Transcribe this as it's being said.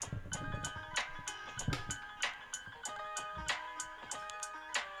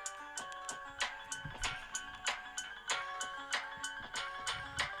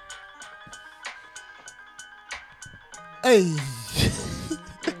Hey.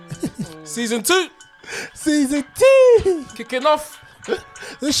 Season 2. Season 2. Kicking off.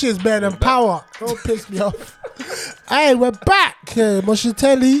 This shit's better than Power. Don't piss me off. Hey, we're back.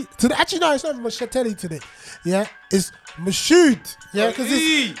 Moshatelli. Today. Actually, no, it's not Moshatelli today. Yeah, it's Moshood. Yeah, because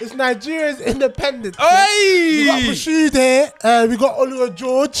it's Nigeria's independence. Hey! We got Moshood here. We got Oluwa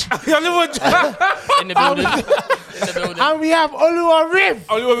George. In the building. In the building. And we have Oluwa Riv.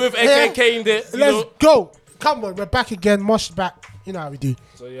 Oliver with AKK in there. Let's go. Come on, we're back again. Mosh back. You know how we do.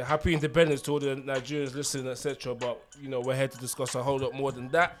 So yeah, happy independence to all the Nigerians listening, etc. But you know, we're here to discuss a whole lot more than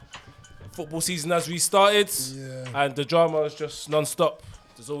that. Football season has restarted, and the drama is just non-stop.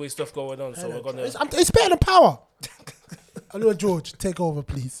 There's always stuff going on, so we're gonna. It's better than Power. Oluwa George, take over,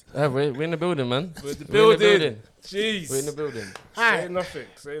 please. We're in the building, man. We're in the We're in the building. building. Jeez. We're in the building.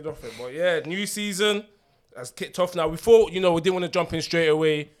 Say nothing. But yeah, new season has kicked off now. We thought, we didn't want to jump in straight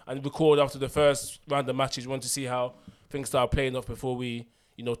away and record after the first round of matches. We wanted to see how things started playing off before we,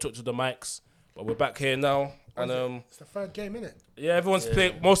 took to the mics. But we're back here now, and It's the third game, innit? yeah, everyone's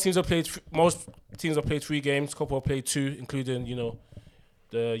played. Most teams have played 3 games. Couple have played 2, including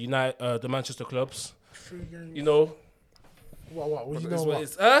the Manchester clubs. 3 games. What? You know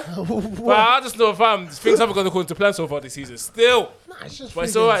what? But I just know, fam, things haven't gone according to plan so far this season. Still, Nah, it's just but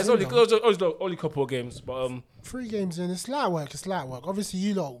it's 3 alright. games It's in, only a couple of games, but 3 games in. It's light work. Obviously,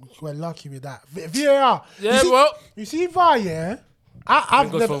 you lot were lucky with that. VAR. yeah, well. You see VAR, yeah?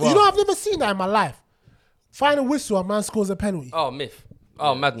 I've goes never, for VAR. I've never seen that in my life. Final whistle, a man scores a penalty. Oh, myth.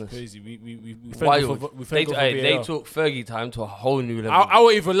 Oh, madness. Crazy. We Wild. thank God for They VAR. took Fergie time to a whole new level. I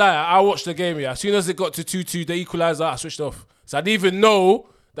won't even lie. I watched the game. Yeah, as soon as it got to 2-2, the equaliser, I switched off. So I didn't even know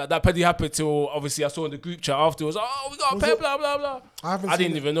that penalty happened till obviously I saw in the group chat afterwards. Oh, we got a pen, blah blah blah. I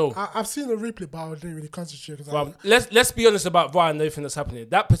didn't even know. I've seen the replay, but I didn't really concentrate. Well, let's be honest about VAR and everything that's happening.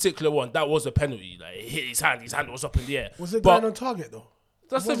 That particular one, that was a penalty. Like it hit his hand was up in the air. Was it But going on target though?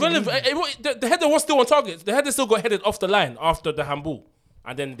 That's irrelevant. The header was still on target. The header still got headed off the line after the handball,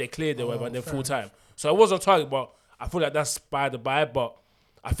 and then they cleared it, and then full time. So it was on target, but I feel like that's by the by. But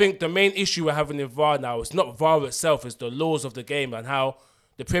I think the main issue we're having in VAR now is not VAR itself, it's the laws of the game and how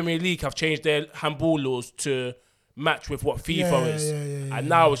the Premier League have changed their handball laws to match with what FIFA is. And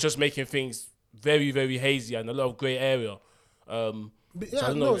now it's just making things very, very hazy and a lot of grey area. I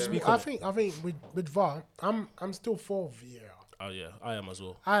think with VAR, I'm still for VAR. Oh yeah, I am as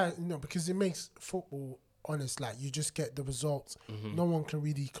well. Because it makes football honest. Like you just get the results. No one can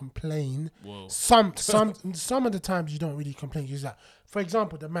really complain. Whoa. Some of the times you don't really complain. Because like, for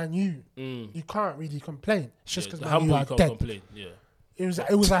example, the Man U, you can't really complain. It's just because Man U are dead. Complain. Yeah. It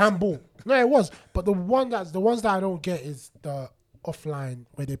was a handball. No, it was. But the ones that I don't get is the offline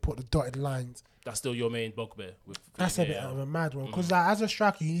where they put the dotted lines. That's still your main bugbear. That's a bit of a mad one. Because as a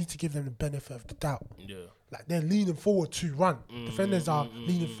striker, you need to give them the benefit of the doubt. Yeah. Like they're leaning forward to run. Defenders are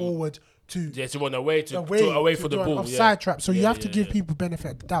leaning forward to run away away for the ball. Offside trap. So you have to give people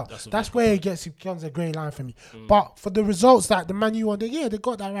benefit of the doubt. That's where it becomes a grey line for me. But for the results that the Man U won, they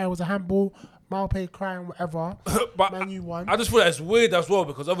got that right. It was a handball. Malpay crying, whatever. But Man U won. I just feel like it's weird as well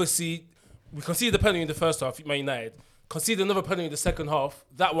because obviously we conceded the penalty in the first half, Man United. Conceded another penalty in the second half.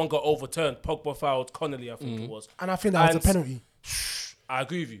 That one got overturned. Pogba fouled Connolly, I think it was. And I think that was a penalty. I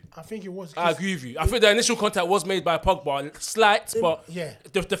agree with you. I think it was. I agree with you. I think the initial contact was made by Pogba, slight, but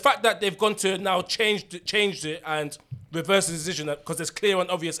the fact that they've gone to now changed it and reversed the decision because there's clear and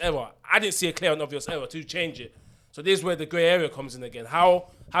obvious error. I didn't see a clear and obvious error to change it. So this is where the grey area comes in again. How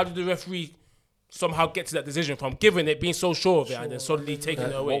did the referee somehow get to that decision from giving it, being so sure of it, and then suddenly taking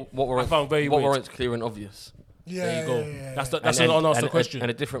it away? I found very weird. What warrants clear and obvious? There you go. That's an unanswered question.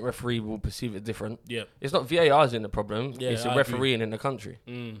 And a different referee will perceive it different. Yeah. It's not VAR's in the problem. It's a refereeing in the country.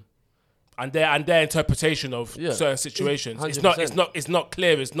 And their interpretation of certain situations. It's not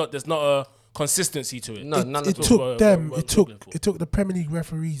clear. There's not a consistency to it. No, none it at all. It took the Premier League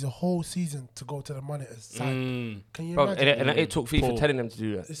referees a whole season to go to the monitors side. Can you imagine? And it took FIFA telling them to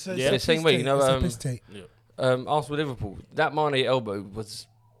do that. It's the same way, Arsenal Liverpool. That Mane elbow was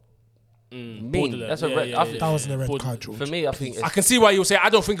mean. That's that wasn't a red card. For me, I think I can see why you say I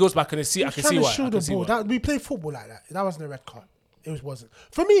don't think it goes back in the seat. I can see why. We play football like that. That wasn't a red card. It wasn't.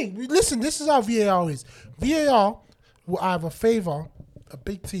 For me, listen, this is how VAR is. VAR will either favour a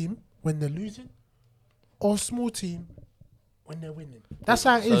big team when they're losing or a small team when they're winning. That's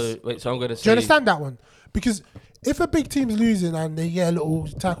how it is. So I'm going to say... Do you understand that one? Because if a big team's losing and they get a little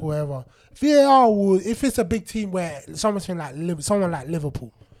tackle or whatever, VAR will, if it's a big team where someone like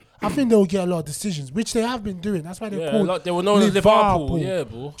Liverpool, I think they'll get a lot of decisions, which they have been doing. That's why they're called they were known as Liverpool. Yeah,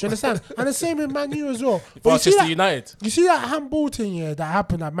 bro. Do you understand? And the same with Man U as well. Manchester United. You see that handball thing, that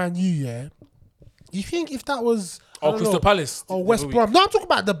happened at Man U, You think if that was Oh, Crystal Palace. Or West Brom. No, I'm talking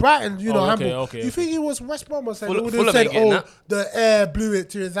about the Brighton, handball. Okay. You think it was West Brom or something? They would Fulham have said, ain't getting that. the air blew it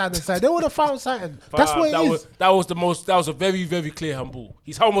to his hand and side. They would have found something. That's what it is. That was a very, very clear handball.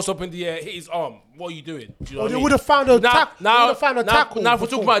 He's almost up in the air, hit his arm. What are you doing? Do you know what I They mean? would have found a tackle. Now, if we're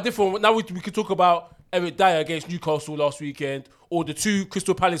talking about a different one, now we can talk about Eric Dyer against Newcastle last weekend, or the 2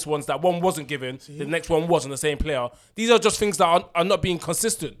 Crystal Palace ones that one wasn't given, the next one wasn't the same player. These are just things that are not being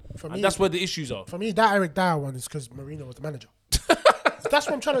consistent. And that's where the issues are. For me, that Eric Dyer one is because Mourinho was the manager. That's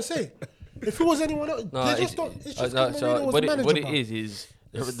what I'm trying to say. If it was anyone else, they just don't. It's just Mourinho was the manager. What it is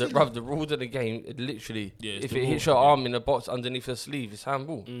the rules of the game. It literally, if it hits your arm in the box underneath your sleeve, it's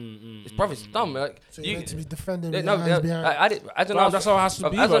handball. It's dumb. Like, So you're meant to be defending. That's how it has to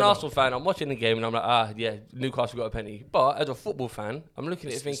be. As an Arsenal fan, I'm watching the game and I'm like, Newcastle got a penny. But as a football fan, I'm looking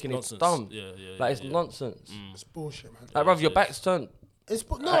at it thinking it's dumb. It's nonsense. It's bullshit, man. Like, bruv, your back's turned.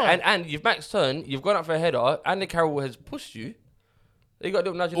 And your back's turned. You've gone up for a header, and the Carroll has pushed you. You got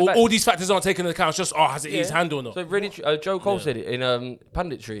a little nudge in the back. All these factors aren't taken into account. It's just has it his hand or not? So really, Joe Cole said it in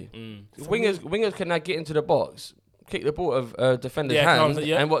punditry. Wingers can now get into the box, kick the ball of defender's hand,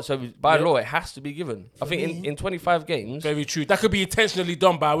 and what? So by law, it has to be given. I think in 25 games. Very true. That could be intentionally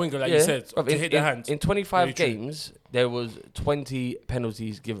done by a winger, like you said, to hit the hand. In 25 games, there was 20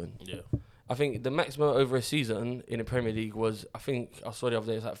 penalties given. Yeah. I think the maximum over a season in the Premier League was, I think I saw the other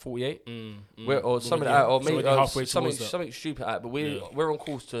day, it's like 48, or something like that, or maybe something stupid like that. But we're on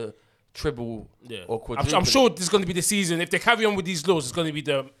course to triple or quadruple. I'm sure this is going to be the season. If they carry on with these laws, it's going to be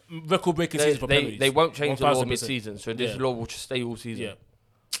the record-breaking season for Premier League. They won't change the law mid-season, so this law will just stay all season. Yeah.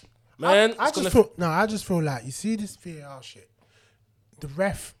 Man, I just feel like, you see this VAR shit, the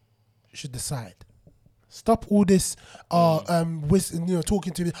ref should decide. Stop all this,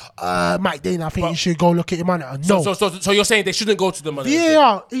 talking to me. Mike Dana, I think you should go look at your monitor. No. So you're saying they shouldn't go to the monitor?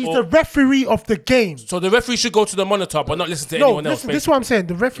 VAR, he's the referee of the game. So the referee should go to the monitor, but not listen to anyone else. This is what I'm saying.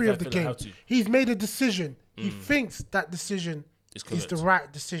 The referee of the game, he's made a decision. He thinks that decision is the right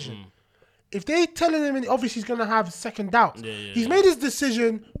decision. If they're telling him, obviously he's going to have second doubts. He's made his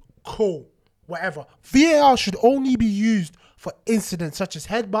decision, cool, whatever. VAR should only be used for incidents such as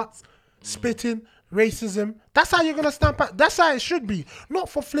headbutts, spitting, racism. That's how you're gonna stamp out. That's how it should be. Not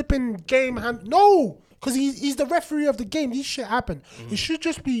for flipping game hand. No, because he's the referee of the game. These shit happen. It should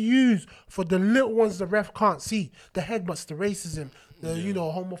just be used for the little ones the ref can't see. The headbutts, the racism, the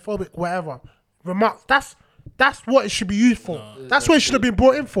homophobic, whatever remarks. That's what it should be used for. That's what it should have been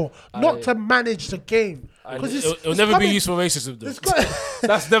brought in for. Not to manage the game. It'll never be used for racism, though.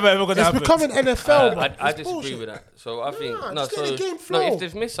 That's never ever going to happen. It's becoming NFL, I disagree with that. So I think if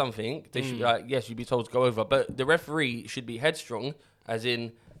they've missed something, they should you'd be told to go over. But the referee should be headstrong, as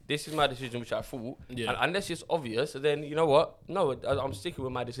in, this is my decision, which I thought. And unless it's obvious, then you know what? No, I'm sticking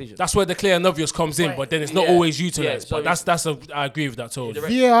with my decision. That's where the clear and obvious comes in, but then it's not always utilised. But I agree with that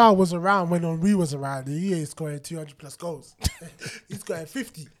totally. VAR was around when Henry was around. He is scoring 200 plus goals. He's scoring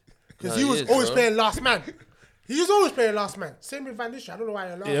 50. Because he was always playing last man. He was always playing last man. Same with Van Nistelrooy. I don't know why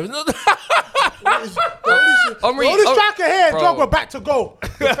you're laughing. The only striker here, Drogba back to goal.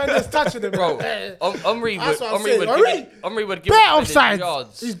 Defenders touching him. Bro, Henry would give offside.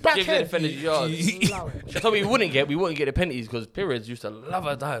 Yards. He's back give the defenders yards. She told me we wouldn't get the penalties because Pires used to love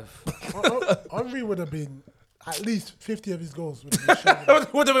a dive. Henry would have been at least 50 of his goals would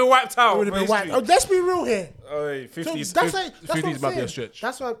have been wiped out. Would have been wiped. Let's be real here. 50 might be a stretch.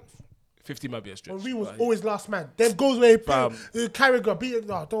 That's what 50 might be a stretch. Henry was always last man. Them goals where he played, Carragher beat him.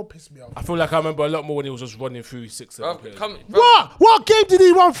 No, don't piss me off. I feel like I remember a lot more when he was just running through 6-7 players. What game did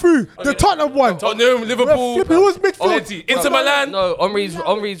he run through? The Tottenham one. Tottenham, Liverpool. Who was midfield? Inter Milan. No,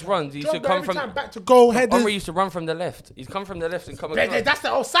 Henry's runs. He used to come from back to goal. Henry used to run from the left. He's come from the left and come across. That's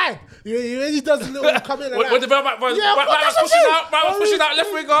the outside. He does a little come in. When the back was pushing out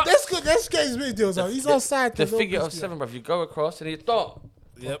left winger. Let's get his videos out. He's outside. The figure of 7, bruv. You go across and you dot.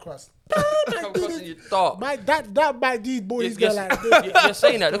 Across. Come across and you dot. That might these boys go like this. You're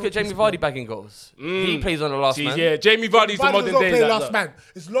saying that. Look at Jamie Vardy bagging goals. He plays on the last man. Yeah, Jamie Vardy's the modern day. Last man.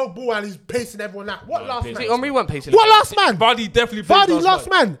 It's long ball and he's pacing everyone out. What last man? Henry weren't pacing. What last man? Vardy definitely plays last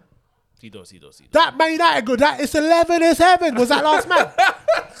man. He does. That Man United goal, that it's 11 is heaven. Was that last man?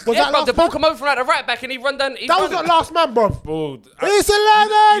 The ball come over from the right back and he run down. That was not last man, bro. It's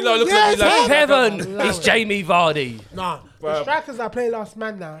 11. It's heaven. It's Jamie Vardy. Nah, the strikers that play last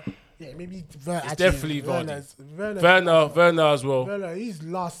man now. Yeah, maybe it's definitely Vardy. Werner as well. Werner, he's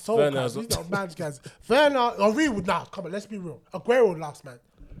last soul. He's not man's guys. Werner, Henry would come on, let's be real. Aguero last man.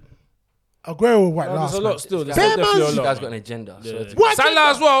 Aguero went There's last. a lot man. still. There's Fair definitely a man's- You lot. guys got an agenda. Yeah. So What Salah agenda?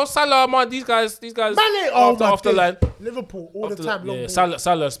 as well. Salah, man, these guys. Mane, oh my off the days. line. Liverpool all the time. Long Yeah, ball.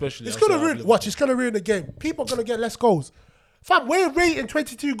 Salah especially. It's That's gonna what I ruin. believe. Watch, it's gonna ruin the game. People are gonna get less goals. Fam, we're rating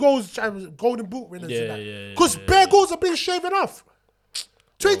 22 goals, golden boot winners. Yeah. Because bare goals are being shaven off.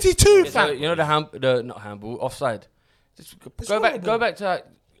 22, So, fam. you know not handball, offside. Just go horrible. back to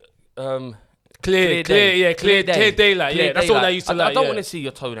that. Clear daylight. Yeah, that's all I used to like. I don't yeah. want to see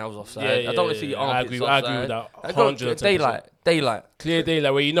your toenails offside. Yeah, I don't want to see your I armpits agree offside. with that. I go 110%. daylight. Clear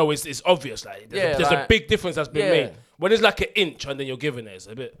daylight where you know it's obvious. Like there's a like- big difference that's been Yeah. made. When it's like an inch and then you're giving it, it's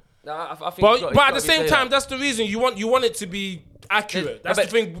a bit. I think But at the same time, that's the reason you want it to be accurate. That's the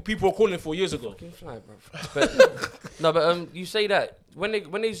but- thing people were calling for years ago. fucking fly, bro. But you say that when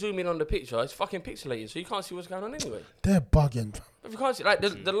they zoom in on the picture, it's fucking pixelated, so you can't see what's going on anyway. They're bugging, fam. If you can't see, like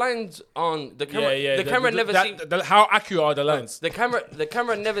the lines on the camera, Yeah. the camera never seems. How accurate are the lines? The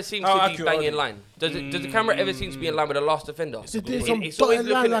camera never seems How to be accurate banging are in they? line. Does the camera ever seem to be in line with the last defender? They did some It's dotted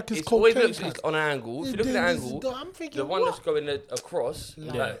always line looking. like it's It's always cocaine looks cast. on an angle. If you look at the angle, I'm thinking, the one what? that's going across.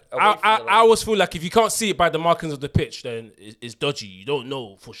 Yeah. Like, away from the I line. always feel like if you can't see it by the markings of the pitch, then it's dodgy. You don't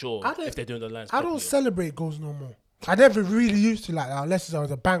know for sure I don't- if they're doing the lines. I don't properly. celebrate goals no more. I never really used to like that unless it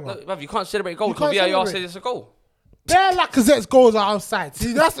was a banger. No, bruv, you can't celebrate goals. can't VAR celebrate. says it's a goal. Bare Lacazette's goals are outside.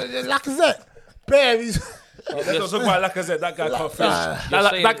 See, that's Lacazette. Bare, he's... Let's talk about Lacazette. That guy can't finish. You're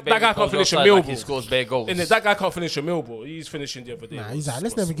saying That guy goes can't finish a outside Millwall. like he scores bare goals. Innit? That guy can't finish a Millwall. He's finishing the other day. Nah, he's like,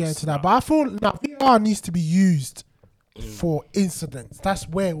 let's never get into that. But I feel VAR needs to be used for incidents. That's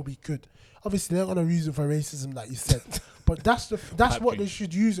where it will be good. Obviously, they're not going to use it for racism, like you said. But that's what they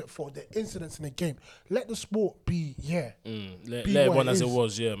should use it for, the incidents in the game. Let the sport be, Let be it what one it as it is.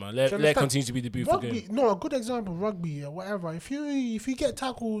 was, yeah, man. Do Let you it understand? continue to be the beautiful Rugby, game. no, a good example, rugby or whatever. If you get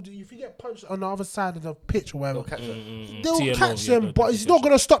tackled, if you get punched on the other side of the pitch or whatever, they'll TMO, catch yeah, them. they'll But catch it's them. not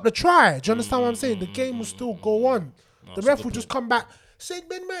going to stop the try. Do you understand what I'm saying? The game will still go on. The ref will just come back, say,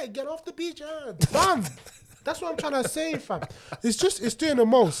 mate, get off the beach. Done. That's what I'm trying to say, fam. It's doing the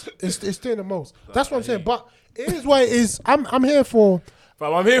most. It's doing the most. That's what I'm saying. But it is what it is. I'm here for.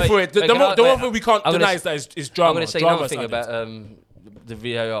 Fam, I'm here for it. The one thing we can't deny is that it's drama. I'm going to say Drama another thing side. about the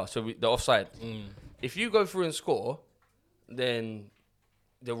VAR. So the offside. If you go through and score, then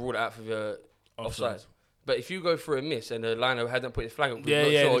they'll rule it out for the offside. But if you go through a miss and the liner hadn't put his flag up, Yeah,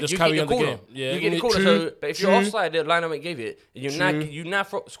 not yeah, sure, they just you carry get on the the corner. game. Yeah, You get the corner. true, So, but if you're true. offside, the liner gave it, and you now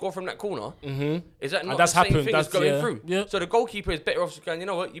score from that corner. Is that not that's the same happened. thing That's as going yeah. through? Yeah. So the goalkeeper is better off just going, you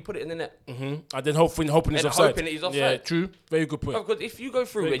know what, you put it in the net. And then hoping he's And offside. hoping that he's Yeah, offside. true. Very good point. Because if you go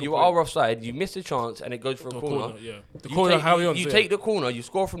through Very and good you point. are offside, you miss the chance and it goes for a corner. Yeah. The You corner, take, how you take the corner, you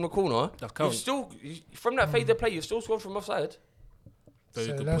score from the corner. That counts. From that fade play, you still score from offside. Very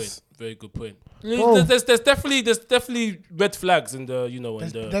So good let's- point. Very good point. Bro. There's definitely red flags in the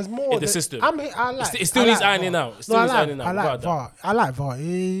There's more. in the system. I like. It still I needs like ironing VAR. out. It still needs ironing out. I like Without VAR. I like VAR.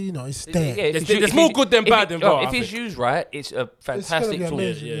 It's there. If There's if more good than bad than VAR, If I it's think. used right, it's a fantastic be tool.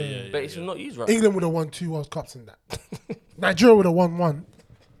 amazing. Yeah. But it's not used right. England would have won 2 World Cups in that. Nigeria would have won 1.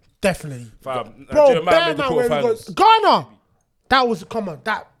 Definitely. Fam, Bro, Nigeria might have made the where we quarterfinals. got Ghana. That was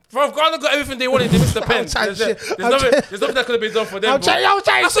that. Bro, Ghana got everything they wanted. They missed the pen. trying There's shit. nothing that could have been done for them. I'm bro.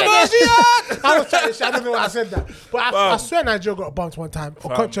 trying That's shit. Sebastian! I was trying shit. I don't know why I said that. But I swear Nigeria got bumped one time.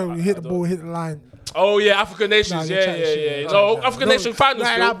 Okocha hit the ball, hit the line. Oh yeah, African Nations. Nah, Yeah. you're chatting shit. No, Nah, African no, Nation finals.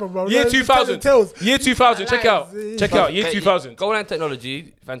 nah, still. nah, bro. Year No, 2000. tales. Year 2000. Check out. Check out. Year 2000. Goal line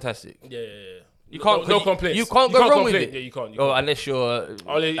technology, fantastic. Yeah. You can't No complaints. You can't go wrong with complain. it. Yeah, you can't. Oh, unless you're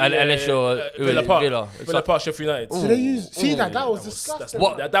Unless you're Villa Park. Villa. Villa Park, Sheffield United. So they use. See that? That was disgusting.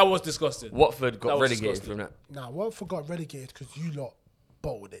 That was disgusting. Watford That got was relegated disgusting. from that. Nah, Watford got relegated because you lot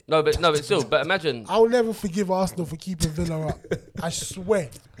bottled it. No, but still. But imagine. I'll never forgive Arsenal for keeping Villa up. I swear.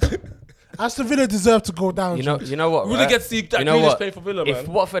 Aston Villa deserve to go down. You know what? Really right? get to see that You know Grealish what? play for Villa, If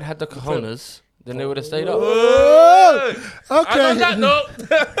man. Watford had the cojones, then they would have stayed up. Oh, And on that okay.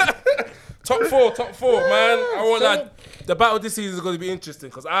 note, top four, man. I want that. The battle this season is going to be interesting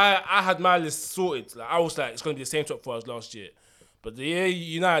because I had my list sorted. Like, I was like, it's going to be the same top 4 as last year. But the year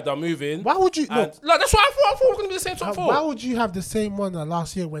United are moving. Why would you? No. and- Like, that's what I thought. I thought it was going to be the same top 4. Why would you have the same one as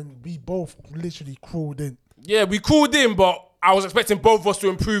last year when we both literally crawled in? Yeah, we called in, but I was expecting both of us to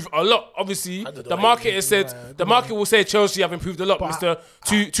improve a lot. Obviously, the market has said will say Chelsea have improved a lot, But Mr.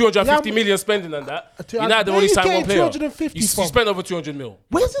 250 yeah, million spending and that. Where United you only signed getting one player. 250 You from? spent over 200 mil.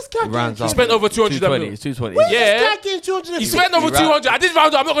 Where's this guy Rounds getting? up. spent over 200 220. It's 220. Where's Yeah. this guy getting 250? He spent over He round- 200. I did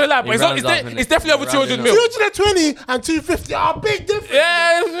round up. I'm not going to lie, but He rounds up, innit? it's definitely over He 200 rounded mil. 220 and 250 are a big difference.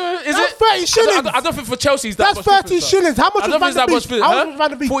 Yeah, is That's it? 30 shillings. I don't think for Chelsea it's that That's much 30 difference, shillings. How much I was don't Van think it's that der much Beek? difference, How huh? much was Van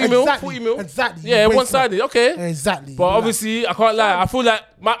der Beek? 40 mil, Exactly. 40 mil. Exactly. Yeah, You one waste sided. Okay. Exactly. But obviously, I can't lie. I feel like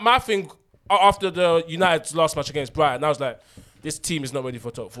my thing after the United's last match against Brighton, I was like, this team is not ready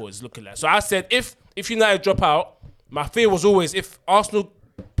for top 4. It's looking like. So I said, if United drop out, my fear was always if Arsenal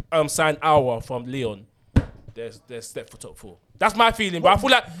sign Aouar from Lyon, they're step for top 4. That's my feeling, but I feel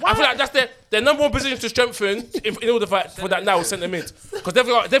like that's their number one position to strengthen in order for that now centre mid, because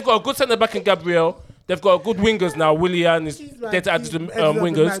they've got a good centre back in Gabriel. They've got good wingers now. Willian is there to add to the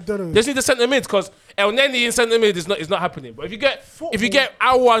wingers. They just need the centre mid because El Neni in centre mid is not happening. But if you get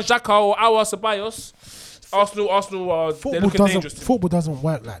Aouar and Xhaka or Aouar Ceballos, Arsenal they're looking dangerous. Football doesn't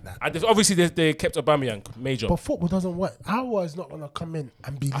work like that. And obviously they kept Aubameyang major. But football doesn't work. Aouar is not gonna come in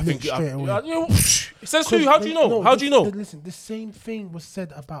and be lit straight away. It says to you. How do you know? How do you know? Listen, the same thing was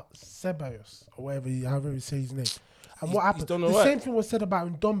said about Ceballos or however you say his name. And what happened? The same thing was said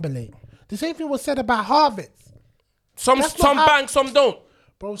about Ndombele. The same thing was said about Havertz. Some bang, some don't.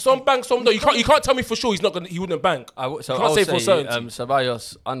 Bro, some bang, some don't. You can't tell me for sure he wouldn't bang. I would say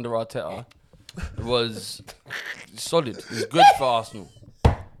Ceballos under Arteta was solid. It was good for Arsenal.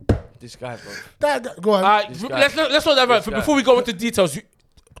 This guy, bro. Go on. Let's not divert. Before we go into details,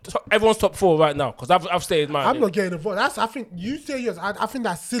 everyone's top 4 right now because I've stated mine. I'm not getting involved. I think you say yours. I think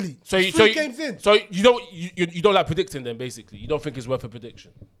that's silly. So games in. So you don't like predicting them basically. You don't think it's worth a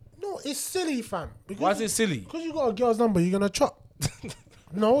prediction. No, it's silly, fam. Why is it silly? Because you got a girl's number, you're gonna chop.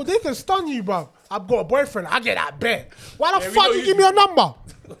 No, they can stun you, bro. I've got a boyfriend. I get that bet. Why the fuck you give me a number?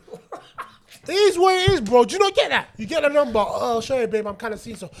 It is what it is, bro. Do you not get that? You get a number. Oh, sorry, babe. I'm kind of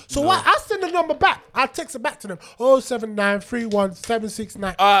seeing so. So what? I send the number back. I text it back to them. 07931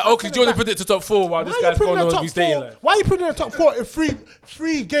 okay. Do you want to predict the top 4 while this guy's going on? Why are you putting in the top 4 in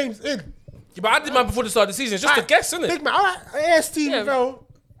three games in? Yeah, but I did mine before the start of the season. It's just a guess, isn't it? Big man. All right. AST,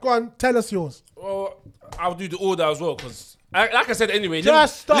 go on. Tell us yours. Well, I'll do the order as well because, like I said, anyway,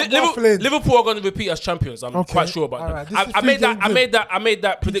 Liverpool are going to repeat as champions. I'm quite sure about that. I made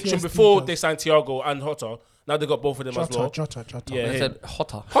that prediction PTSD before they signed Thiago and Jota. Now they got both of them as well. Jota. Yeah, I said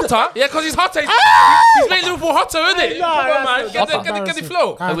hotter. Hotter? Yeah, because he's hotter. He's made Liverpool hotter, isn't it? No, come on, man. Get the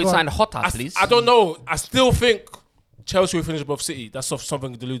flow. Can we sign hotter, please? I don't know. I still think Chelsea will finish above City. That's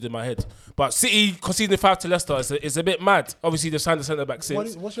something deluded in my head. But City conceding 5 to Leicester is a bit mad. Obviously, they've signed the centre back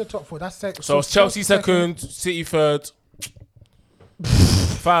since. What's your top 4? That's second. So Chelsea second, City third.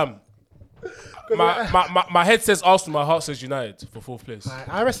 Fam. My head says Arsenal, my heart says United for 4th place.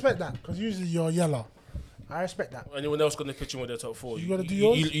 I respect that because usually you're yellow. I respect that. Anyone else going to pitch in with their top 4? You got to do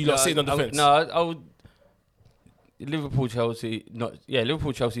yours? You sitting on the fence? No, I would. Liverpool, Chelsea,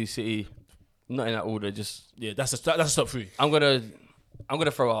 Liverpool, Chelsea, City, not in that order. Just that's a top 3. I'm gonna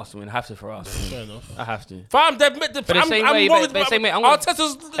throw Arsenal in. I have to throw Arsenal. Fair enough. I have to. Fam, But the same way,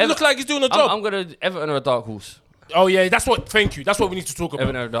 Arteta's look like he's doing a job. I'm gonna Everton are a dark horse. Oh yeah, thank you. That's what we need to talk about.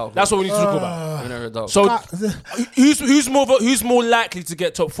 Everton are a dark horse. That's what we need to talk about. Everton are a dark horse. So who's more likely to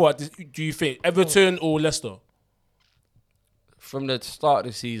get top 4? Do you think Everton or Leicester? From the start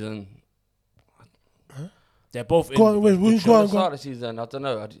of the season, they're both. From the start of the season, I don't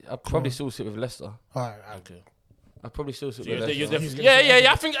know. I'd probably still sit with Leicester. All right, okay. I'd probably still sit with Leicester.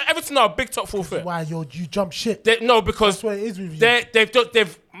 Yeah. I think Everton are a big top 4 fit. Why you jump shit? No, because that's what it is with you.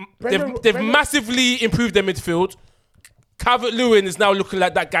 They've massively improved their midfield. Calvert-Lewin is now looking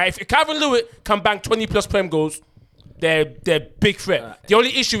like that guy. If Calvert-Lewin can bang 20+ Prem goals, they're big threat. The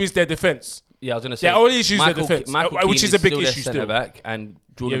only issue is their defense. Yeah, I was going to say. Their only issue is their defense, which is a big issue still. Back and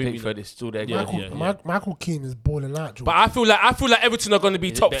Jordan Pickford is still there. Michael Keane is balling out. But I feel like Everton are going to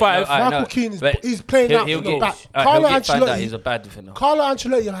be top 5. Michael Keane he's playing out from the back. Carlo Ancelotti, he's a bad defender. Carlo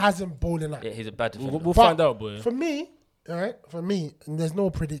Ancelotti hasn't balling out. Yeah, he's a bad defender. We'll find out, boy. For me, and there's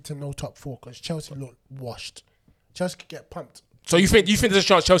no predicting no top 4 because Chelsea look washed. Chelsea could get pumped. So you think there's a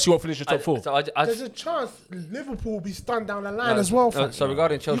chance Chelsea won't finish the top 4? There's a chance Liverpool will be stunned down the line as well. So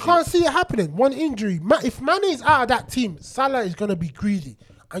regarding Chelsea, you can't see it happening. One injury. If Mane is out of that team, Salah is gonna be greedy.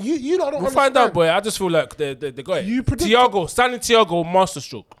 And you don't We'll find out, boy. I just feel like they got it. Signing Thiago,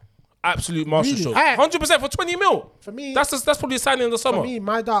 masterstroke. Absolute masterstroke. 100% for 20 mil. For me, that's probably a signing in the summer. For me,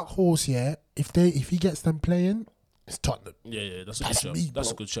 my dark horse, if he gets them playing, it's Tottenham. Yeah, that's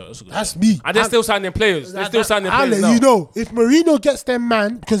a good show. That's me. And they're still signing players. I'll let you know. If Mourinho gets them,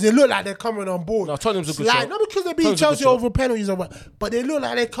 man, because they look like they're coming on board. No, Tottenham's a good show. Not because they beat Chelsea over penalties or what, but they look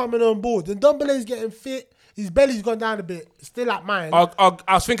like they're coming on board. And Ndombele's getting fit. His belly's gone down a bit. Still like mine. I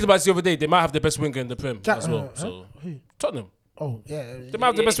was thinking about this the other day. They might have the best winger in the Prem as well. So Tottenham. Oh, yeah. They might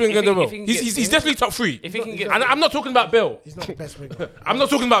have the best winger in the world. He's definitely top 3. If he can get, and I'm not talking about Bell. He's not the best winger. I'm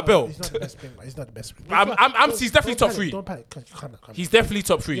not talking about Bell. He's not the best winger. He's not the best winger. He's definitely top 3. Don't panic. You can't. He's definitely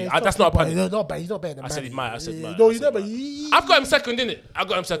top 3. That's not a panic. He's not better than Mane. I said he might. No, he's not. I've got him second, innit? I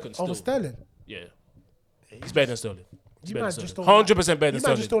got him second. Over Sterling? Yeah. He's better than Sterling. You man just don't 100% better than You man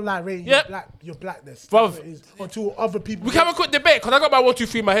Sterling. just don't like rating Yep. your blackness. Bruv. That's what it is, until other people. We can have a quick debate because I got my 1, 2,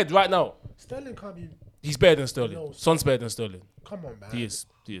 3 in my head right now. Sterling can't be. He's better than Sterling. No. Son's better than Sterling. Come on, man. He is.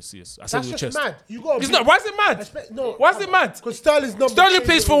 I said That's it with just chest. mad. You got. He's not. Why is it mad? No. Why is it mad? Because Sterling's not. Sterling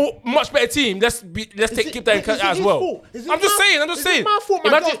plays for a much better team. Let's keep that in account as well. I'm just saying. Is it my fault,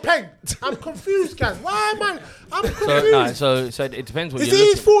 man? Imagine. I'm confused, guys. Why, man? I'm So, confused. so it depends what Is you're it his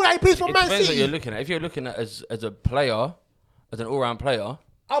looking. fault that he plays for It Man depends what you're City? looking at. If you're looking at as a player, as an all-round player.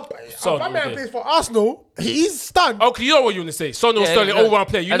 Aubameyang okay. plays for Arsenal. He's stunned. Okay, you know what you want to say. Son or Sterling, no, all-round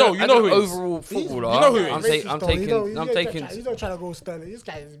player. You as know an who he is. overall footballer. You know who he I'm, is. I'm taking. He's not trying to go Sterling. This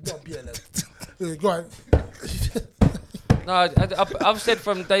guy is not BLM. Go on. No, I've said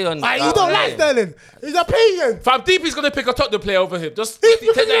from day on. You don't like Sterling. He's a pagan. Fam, DP's gonna pick a Tottenham player over him. Just He's take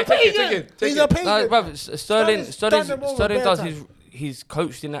it. He's a pagan. No, bruv, Sterling done them over does better. he's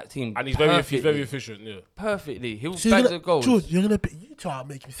coached in that team, And he's very efficient. Yeah, perfectly. He'll So bang the goals. George, you're gonna pick. You try to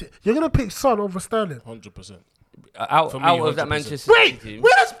make me sick. You're gonna pick Son over Sterling. 100%. out For me, of that 100%. Manchester City Wait, team.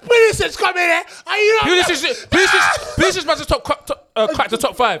 where's Pulisic coming here? Are you not? Pulisic might just crack the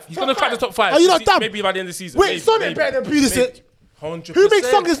top 5. He's gonna crack the top 5. Are you not dumb? Maybe by the end of the season. Wait, Son is better than Pulisic. 100%. Who makes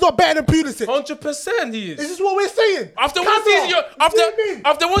Son is not better than Pulisic? 100% he is. This is what we're saying. After one Camera, season, you see what I mean?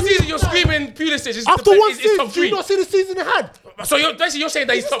 after one season, you're screaming Pulisic is After one season, top do you 3. not see the season he had? So you're saying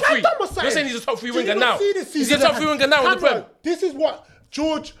that he's top 3. You're saying he's a top 3 winger now. He's a top 3 winger now in the Prem. This is what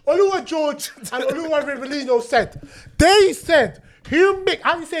Oluwa George and Oluwa Rivellino said. They said,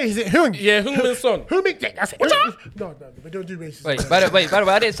 how do you say, is it Heung? Yeah, Heung-min Son. That's No, we don't do racism. Wait, by the way,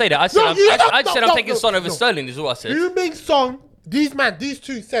 I didn't say that. I said I said I'm taking Son over Sterling. Is what I said. Heung-min Son, these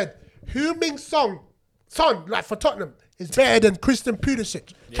two said, Heung-min Son, like for Tottenham, is better than Christian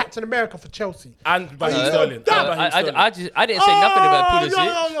Pulisic, Captain America for Chelsea. And by No, Sterling. I didn't say nothing about Pulisic.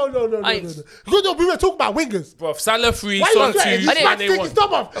 No. We were talking about wingers. Bro, Salah 3, Why Son you 2, taking Mane 1.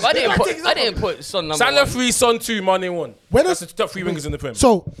 stop off? I didn't put Son number Salah 1. 3, Son 2, Mane 1. When That's is- the top 3 wingers in the Prem.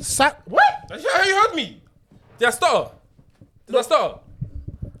 So, what? You heard me. Did I stutter?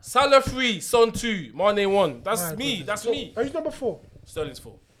 Salah 3, Son 2, Mane 1. That's me. That's me. Who's number 4? Sterling's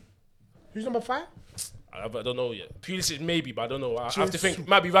 4. Who's number 5? I don't know yet. Pulisic maybe, but I don't know. I have to think.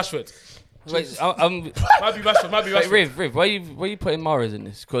 Might be Rashford. Wait, Might be Rashford. Wait, Riv, why you putting Mahrez in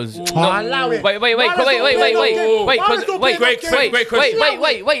this? Because allow it. Wait,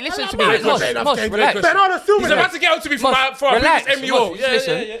 listen to me, Mosh, relax. Bernardo Silva. He's about to get on to me for our Relax, previous MUO. Mosh, Yeah,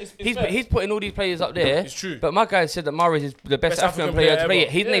 listen. it's fair. He's putting all these players up there. It's true. But my guy said that Mahrez is the best African player to play it.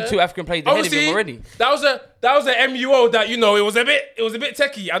 He's named 2 African players ahead of him already. That was a MUO that it was a bit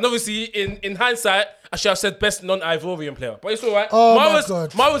techie, and obviously in hindsight I should have said best non-Ivorian player, but it's all right. Oh my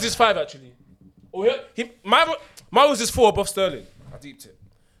God. Mahrez is 5 actually. Oh, Mahrez is 4 above Sterling. I deeped it.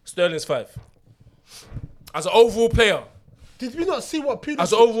 Sterling's 5. As an overall player. Did we not see what Pulisic...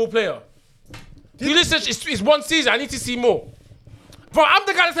 As an overall player. Pulisic is 1 season. I need to see more. Bro, I'm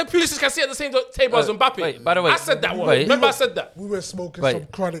the guy that said Pulisic can sit at the same table as Mbappe. Wait, by the way- I said that one. wait. Remember I said that. We were smoking Wait. some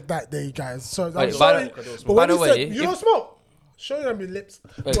chronic that day, guys. So I'm Wait, sorry. by But by when the you way, said, you if- don't smoke. Show them your lips.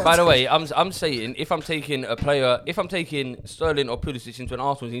 By the way, I'm saying if I'm taking a player, if I'm taking Sterling or Pulisic into an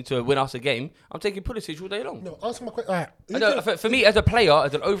Arsenal team to win us a game, I'm taking Pulisic all day long. No, answer my question. All right. I know, for me, as a player,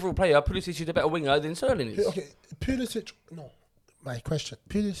 as an overall player, Pulisic is a better winger than Sterling is. Okay, Pulisic... No. My question.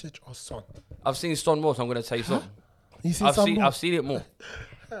 Pulisic or Son? I've seen Son more, so I'm going to say Son. You see some more? I've seen it more.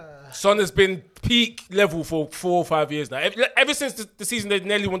 Son has been peak level for 4 or 5 years now. Ever since the season they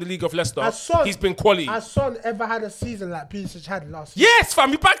nearly won the league of Leicester, he's been quality. Has Son ever had a season like Pulisic had last season? Yes, fam.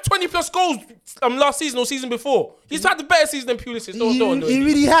 He backed 20 plus goals last season or season before. He's had the better season than Pulisic. Don't know He me.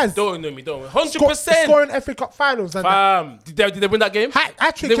 really has. Don't know me. 100%. Scoring FA Cup finals. And Fam, did they win that game?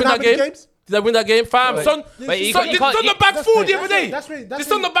 Hat-trick Did they win in how that many game? games? Did I win that game? Fam, Son, Wait, you Son, can't- did Son not back That's 4 right, the other day? That's right. Did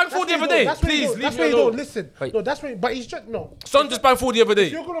Son not back 4 the other day? Please, leave That's me why you don't alone. listen. Wait. No, that's why. But he's just no. Son just back 4 the other day.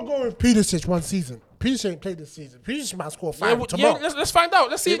 You're gonna go with Pulisic 1 season. Pulisic ain't played this season. Pulisic might score 5 tomorrow. Let's find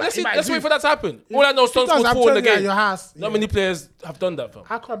out. Let's see. He might Let's do. wait for that to happen. All I know is Son Because scored I'm 4 in the telling you at game. your house. Not many players have done that, fam.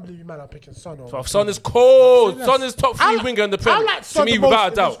 I can't believe you man are picking Son over. Son is cold. Yes. Son is top 3 I like- winger in the I Prem. like To Son me, the most without a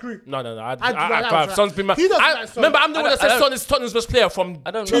in doubt. this group. No. I Fam, Son's been. He doesn't like Son. Remember, I'm the one that said I don't- Son is Tottenham's best player from I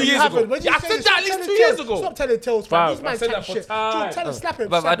don't 2 know. years haven't. ago. When you Yeah, I say said this, that at stop least telling 2 years tales. ago. Stop telling tales, Fam, fam. These I man said that chatting for shit. time. Tell him slap him.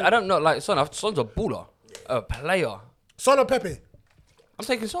 But slap him. I don't know, like Son's a baller, a player. Son or Pepe? I'm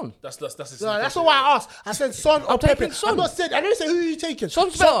taking Son. That's No, that's not why I asked. I said Son or taking Pepe. Son. I'm not saying. I didn't say who you taking.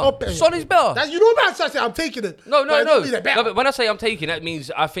 Son's Son or better. Pepe. Son is better. That's, you know what I'm saying? I'm taking it. No. But it don't mean they're better. No, but when I say I'm taking, that means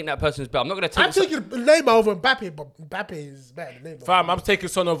I think that person's better. I'm not going to take. I'm taking Neymar over Mbappe, but Mbappe is better than Neymar. Fam, I'm taking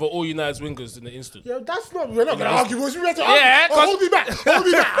Son over all United's wingers in the instant. Yeah, that's not. We're not going to argue. We're going to Yeah, argue. Hold me back. Hold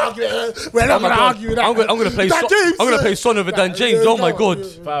me back. We're not going to argue that. I'm going to play. Dan James, I'm going to play Son over Dan James. Oh my god.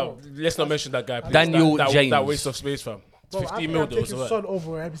 Fam, let's not mention that guy. Please. Daniel That James. waste of space, fam. It's Bro, 15 I'm mil though. taking So Son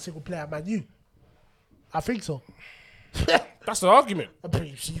over every single player, man. You. I think so. that's the argument.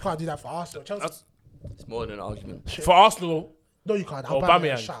 You can't do that for Arsenal. Chelsea. It's more than an argument. For Arsenal, No, you can't.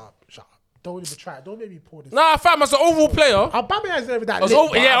 Aubameyang. Shut up. Don't even try. Don't make me pour this. nah, fam, as an overall player. Aubameyang's never that lit. Overall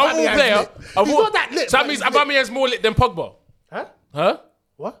but player. Aubameyang's lit. He's not that lit. So that but means he's lit. Aubameyang's more lit than Pogba. Huh?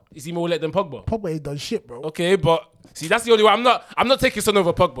 What? Is he more lit than Pogba? Pogba ain't done shit, bro. Okay, but see, that's the only way. I'm not taking Son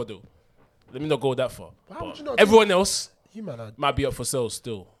over Pogba though. Let me not go that far. Why would But you not everyone else You man are. might be up for sale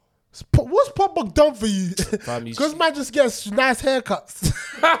still. What's Pogba done for you? Fam, he's- Because man just gets nice haircuts.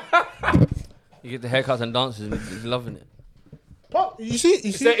 You get the haircuts and dances, and he's loving it. You see?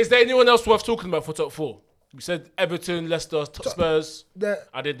 Is there anyone else worth talking about for top four? We said Everton, Leicester, Spurs.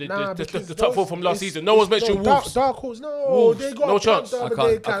 And then the top four from last season. No one's mentioned Wolves. Dark Horse, no. Wolves, They got no a chance. punt I the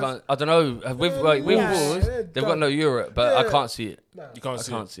other day, can't. I don't know. With Yeah, Wolves, yeah, they've got no Europe, but I Yeah. can't see it. You can't I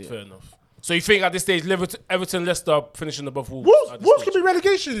see can't it. see it. Fair enough. So you think at this stage, Everton, Leicester finishing above Wolves? Wolves, at this Wolves stage? can be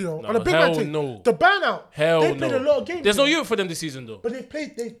relegation, you know, on a big hell man thing. no. The burnout. Hell they no. played a lot of games. There's no you know. Europe for them this season though. But they've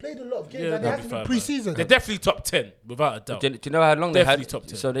played a lot of games and they that'll haven't be been fine, pre-season. man. They're definitely top 10 without a doubt. Do you know how long Definitely they top had?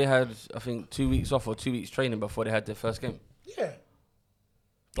 10. So they had, I think, 2 weeks off or 2 weeks training before they had their first game. Yeah.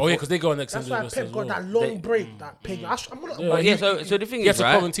 Oh yeah, because they go on next That's season why as Pep well. got that long They- break. That Pep. I'm not. But yeah, so the thing he is, had to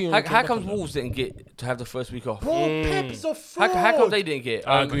right? quarantine and How came back comes on that. Wolves didn't get to have the first week off? Bro, Pep is a fraud. How come they didn't get?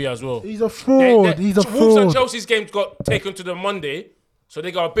 I agree as well. He's a fraud. He's a Wolves and fraud. Chelsea's games got taken to the Monday, so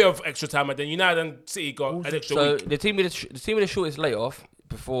they got a bit of extra time, and then United and City got an extra So week. the team with the shortest layoff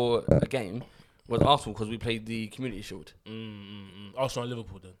before a game was Arsenal because we played the Community Shield. Arsenal and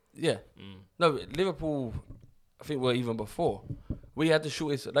Liverpool then. Yeah. No, Liverpool, I think were even before. We had the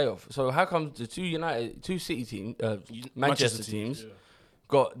shortest layoff. So how come the two City teams, Manchester teams,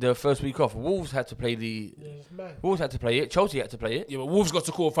 got their first week off? Wolves had to play Wolves had to play it. Chelsea had to play it. Yeah, but Wolves got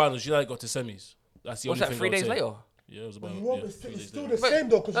to quarterfinals. United got to semis. That's the What's only that? thing 3 I would days say. later. Yeah, it was about. It's 3 days still later. the same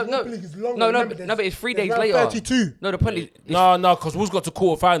though, because No, Europa League is longer. No, Remember, but it's 3 days round later. 32. No, the point is, No, because Wolves got to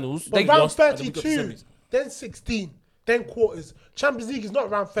quarterfinals. But They round lost, and then we got to 32, semis. then 16, then quarters. Champions League is not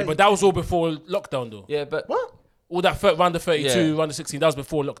round 30. But that was all before lockdown, though. yeah, but What? All that round of 32, Yeah. round of 16, that was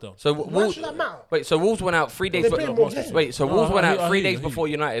before lockdown. so Why Wolves. should that matter? Wait, so Wolves went out 3 days. They played more games. Wait, so No, Wolves went I out hear 3 you, I days hear you. before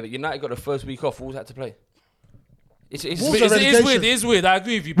United, but United got the first week off. Wolves had to play. It's Wolves It are is relegation. weird. It is weird. I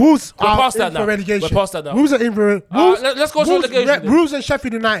agree with you. Wolves We're are past in that for now. relegation. We're past that now. Wolves are in for let's go to relegation then. Wolves and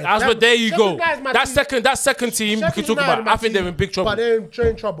Sheffield United. That's what. There you go. Sheffield United's my team. That second team we can Sheffield talk United about. my I think team, they're in big trouble. But they're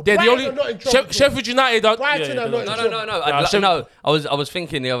in trouble. They're the Brighton only are not in trouble. Sheffield United. Are, Brighton are not in trouble. No. I was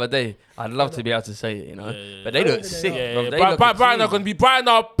thinking the other day. I'd love to be able to say it, you know, but they look sick. bro. They look Brighton are clean. going to be Brighton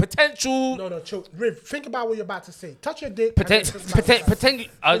are potential. No, chill. Riv, think about what you're about to say. Touch your dick. Potential.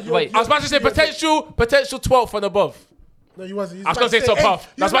 Wait, I was about to say potential 12th and above. No, you wasn't. I was going to say top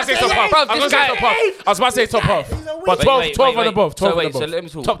half. I was about to say top half. I was about to say top half. But 12 and above. 12 and above. So let me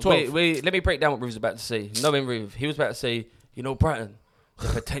talk. Top 12. Let me break down what Riv was about to say. Knowing Riv, he was about to say, you know, Brighton, the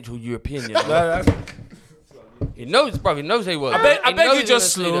potential European. You know? He knows, bro. He knows they were. I beg you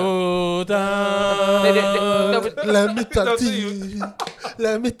just slow down. Let me talk to you.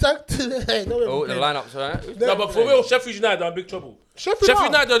 Let me talk to you. Hey, no, Oh, the lineups, right? No, but for real, Sheffield United are in big trouble. Sheffield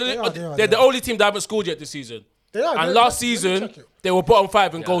United, are. they're the only team that haven't scored yet this season. They are. And last season, they were bottom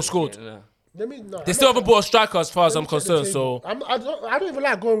 5 in goals scored. They still haven't bought a striker as far as I'm concerned. So I don't even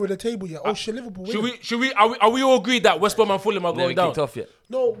like going with the table yet. Oh shit, Liverpool. are we all agreed that West Brom and Fulham are going down? Kicked off yet.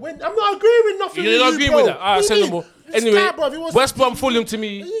 No, I'm not agreeing with nothing. You're not agreeing with that? Alright, send them all. Anyway, West Brom, Fulham to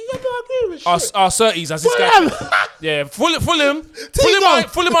me You're not agreeing with are shit. 30s as this guy. Yeah, Fulham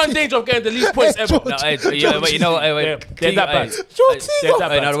are in danger of getting the least points ever. No, wait, you know what? Yeah, they're that bad. Tigo. that Hey,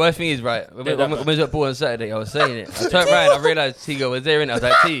 bad. now the worst thing is, right, when that we was at ball on Saturday, I was saying it. I turned around, I realised Tigo was there, and I was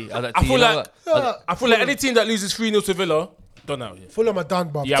like, T. I feel like any team that loses 3-0 to Villa, done out. Fulham are done,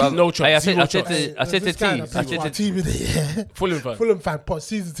 bro. You have no chance. Hey, I Zero said chance. I said to T. Fulham fan.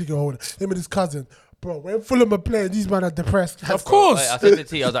 Season ticket holder. Him and his cousin. Bro, when Fulham are playing, these men are depressed. Of course. I said to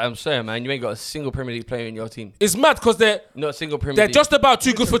T, I was like, I'm sorry, man, you ain't got a single Premier League player in your team. It's mad because they're Not a single Premier League. just about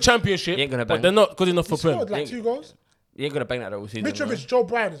too good for championship, You ain't gonna but bang. they're not good enough for He scored Prem. like 2 goals. You ain't gonna bang that all season. Mitrovic, man. Joe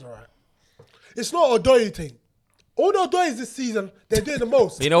Bryan is alright. It's not Odoi thing. All the Odois this season, they're doing the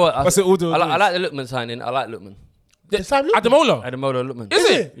most. You know what? What's it all do? I like the Lookman signing. I like Lookman. Sam Lookman. Ademola. Ademola Lookman. Is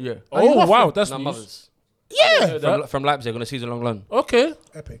it? Yeah. Oh, wow. That's No, news. Mothers. Yeah. From Leipzig on a season-long loan. Okay.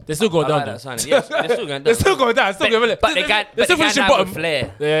 Epic. They're still going I down, like though. that signing. Yes, they're still going down. They're still going down. Still going But they can't. They're still finishing bottom.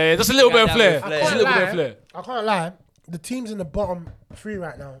 Flair. Yeah, just a little bit of Can't flair. have Just a little bit of lie. flair. I can't lie. The teams in the bottom 3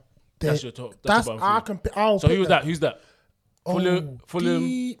 right now. That's your top. That's your I bottom can. I'll three. So pick who's them. that? Who's that? Oh, Fulham.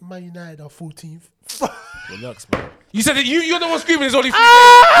 the Man United are 14th. Relax, man. You said that you're the one screaming. It's only 3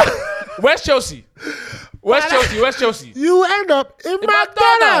 Ah! Where's Chelsea? Where's Chelsea? You end up in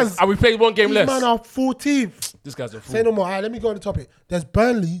McDonald's. And we played one game These less. man are 14th. This guy's a fool. Say no more. Alright, let me go on the topic. There's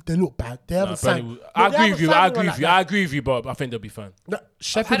Burnley. They look bad. They haven't signed. Burnley- No, I they agree haven't with you. signed I anyone like that. agree with you, but I think they'll be fine. No,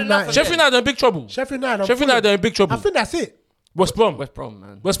 Sheffield had enough United. of Sheffield United are in big trouble. Sheffield United. Sheffield United are in big trouble. I think that's it. West Brom. West Brom,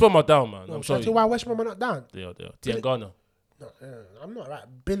 man. West Brom are down, man. I'm That's sorry. why West Brom are not down. They are. Tiangana. No, I'm not right.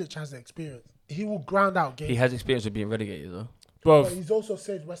 Bilic has the experience. He will ground out games. He has experience of being relegated, though. Bro, But he's also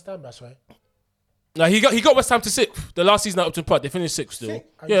saved West Ham. That's right. no, he got West Ham to 6th. The last season at Upton Park, they finished 6th still. Sixth?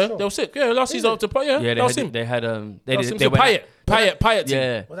 Are you Yeah, sure? they were 6th. Yeah, last season at Upton Park. Yeah, Yeah, that was him. they had That was him. they So went Payet team.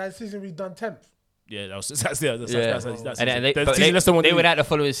 Yeah. Well, that season we done 10th. Yeah, that's Yeah, and then they, but they went out the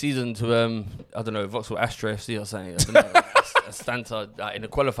following season to I don't know, Vauxhall Astra FC or something. I don't know, a Stanta in the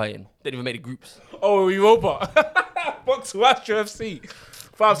qualifying. Didn't even make the groups. Oh, Europa. Box to Astro FC.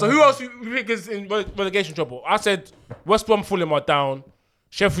 Fam, so who else you think is in relegation trouble? I said West Brom, Fulham are down.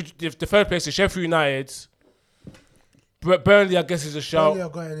 Sheffield, the third place is Sheffield United. Burnley, I guess, is a shout. Burnley are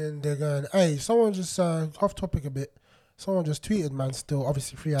going in. They're going. Hey, someone just off topic a bit. Someone just tweeted, man. Still,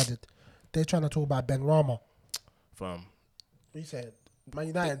 obviously, free added. They're trying to talk about Ben Rama. Fam. What you said? Man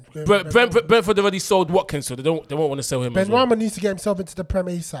United. Brentford already sold Watkins, so they won't want to sell him. Ben as well. Rama needs to get himself into the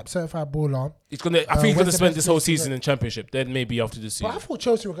Premier ASAP. Certified baller. He's gonna. I think he's when's gonna the spend best this whole place to season get? in Championship. Then maybe after this But I season. thought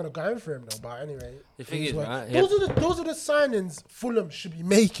Chelsea were going to go in for him though. But anyway, The thing it is, what- right, those are the signings Fulham should be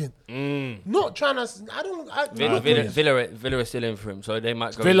making. Not trying to. I don't. Villa is still in for him, so they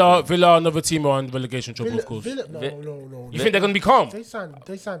might go. Villa, another team are on relegation trouble, of course. Villa, Vi- no. You think they're gonna be calm? They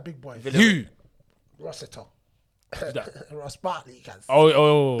signed big boys. Who? Rossiter. that? Ross Barkley.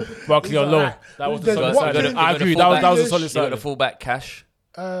 Oh, Barkley He's on loan. alright. That was There's the solid Watkins. signing. I agree. That was a solid They got the signing. fullback Cash.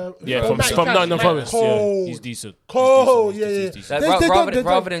 Yeah, from Matt Nottingham Cash. Forest. Yeah, Cold. he's decent. Cold, He's yeah. decent. Like,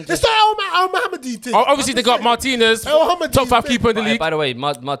 rather than It's just- not Al Mohammadi thing. Obviously, they got Martinez, El Hamadi top 5 is keeper in the By, league. by the way,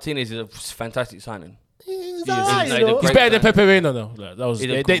 Martinez is a fantastic signing. He's He is. alright, He's you like know. the He's great better than signing. Pepe Reina, though. Like, that was He's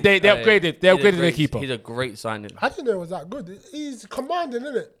they a cool- upgraded. They he's a upgraded their great- keeper. He's a great signing. I didn't know it was that good. He's commanding,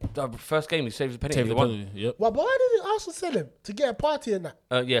 isn't it? The first game, he saved the penalty. Save He the won. penalty. Yep. Well, but why did Arsenal sell him to get a party in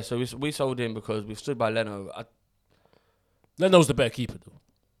that? Yeah, so we sold him because we stood by Leno. Leno's the better keeper, though.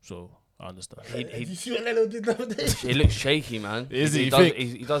 So I understand. Did you see what Leno did the other day? He looks shaky, man. Is he? You does, think?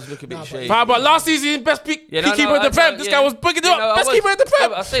 he does look a bit shaky. Fine, but last season, best keeper in the Prem. This guy was bringing it up. Best keeper in the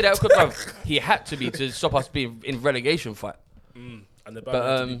Prem. I say that because bro, he had to be to stop us being in relegation fight. And the But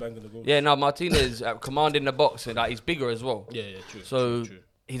banging the goals. yeah, no, Martinez commanding the box and he's bigger as well. Yeah, true. So true.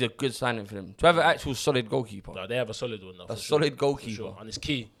 he's a good signing for them to have an actual solid goalkeeper. No, they have a solid one now. A solid goalkeeper. Sure. And it's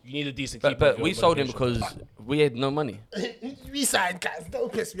key. You need a decent keeper. But if you're we on sold him relegation. because we had no money. We signed guys.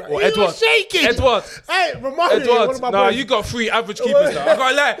 Don't piss me off. Or He Edward. was shaking. Edward. Hey, remind me. One Edward, of my nah, boys. you got 3 average keepers now. I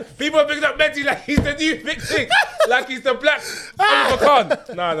can't lie. People are picking up Mendy like he's the new big thing. Like he's the black Oliver Kahn.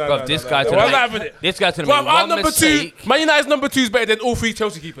 No. Bro, this guy's I'm gonna not having it. This guy's gonna Bro, make our one number mistake. 2, Man United's number 2 is better than all 3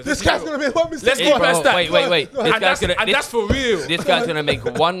 Chelsea keepers. This guy's gonna make one mistake. Let's Hey, go bro, past that. wait. This And guy's gonna. that's for real. This guy's gonna make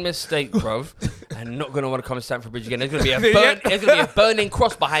one mistake, bro, and not gonna want to come to Stamford Bridge again. There's gonna be a Yeah. there's gonna be a burning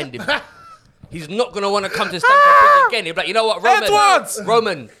cross behind him. He's not gonna want to come to Stamford Bridge again. He'll be like, you know what,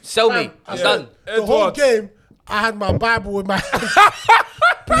 Roman, sell me. I'm done. The whole Edward. game, I had my Bible in my hand.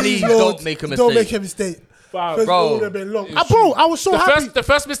 Please Lord, don't make a Don't mistake. make a mistake. Wow. Because Bro. it would have been long. Bro, I was so happy. The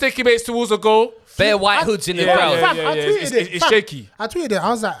first mistake he made is towards a goal. Bare white hoods in the Yeah, crowd. yeah, Fam, I yeah, tweeted it's Fam, shaky. I tweeted it. I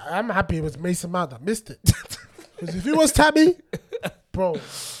was like, I'm happy it was Mason Mount. I missed it. Because if it was Tammy, bro,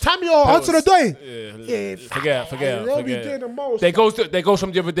 Tammy or onto the door. Yeah, Forget they'll be doing the most. They goes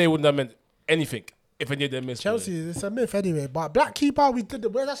from the other day wouldn't have meant anything if any of them missed. Chelsea, it's a myth anyway. But black keeper,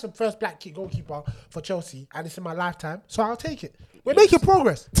 that's the first black goalkeeper for Chelsea, and it's in my lifetime, so I'll take it. We're making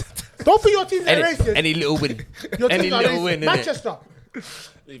progress. Don't think your team's racist. Any little win. Your Any team's not little racist. win, innit? Manchester.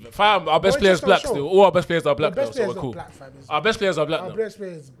 Fam, our best Boy, players just black don't show. still. All our best players are black The now, best so player we're is not cool. black, fam. Our best players are black Our now. best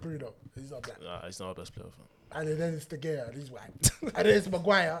player is Bruno. He's not black. Nah, he's not our best player. Fam. And then it's De Gea, and he's white. And then it's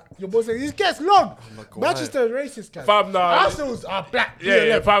Maguire. Your boy says, he gets long. Manchester is racist, guys. Fam, nah. Arsenal's are black.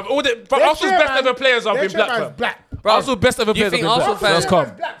 Yeah, fam. Arsenal's best ever players have been black, fam. black. Arsenal's best ever you players have think been black. Arsenal So that's fans-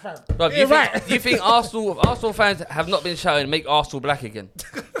 calm. Black, fam. Bro, Yeah, right. you think Arsenal fans have not been shouting, make Arsenal black again?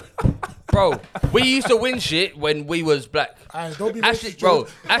 Bro, we used to win shit when we was black. Don't be Ashley, racist, bro,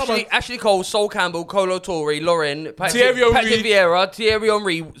 Jordan. Ashley Cole, Sol Campbell, Colo Torre, Lauren, Thierry Henry. Patrick Vieira, Thierry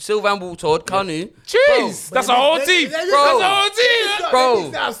Henry, Sylvain Waltord, Kanu. Jeez, that's a whole team. They- Bro, that's a whole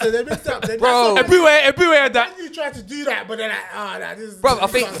team. Bro. They mixed up. Bro. Everywhere that. You tried to do that, but they're like, nah, this is. Bro, I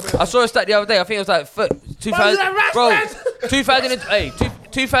think I saw a stat the other day. I think it was like 2000. Bro,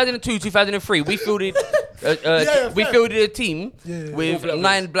 2002, 2003. We fielded, we fielded a team with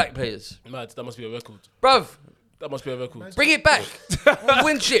 9 black players. Mad, that must be a record. Bruv, That must be a record. bring it back.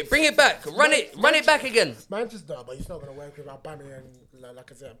 Win shit. Bring it back. Run it back again. Manchester, but he's not gonna work with Aubameyang and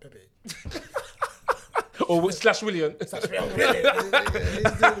like I said, Pepe. Or slash William.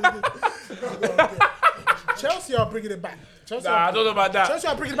 Chelsea are bringing it back. Chelsea Nah, I don't know about that. Chelsea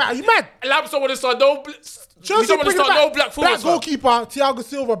are bringing it back. Are you mad? Lampson want to start no. Chelsea want to bringing it start back. no black forwards. Black goalkeeper, Thiago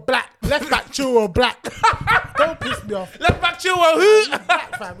Silva, black. Left back, Chilwell, black. Don't piss me off. Left back Chilwell, who?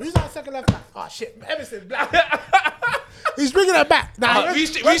 Black, fam. Who's our second left back? Oh shit, Emerson, black. He's bringing it back. Nah,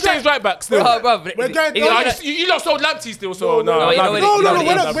 Reece James right back still. Bruv, We're going. You lot sold Lamptey still, so No,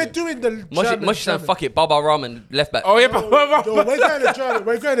 We're doing the German. Much saying fuck it. Baba Rahman left back. Oh yeah, Yo, we're going the German.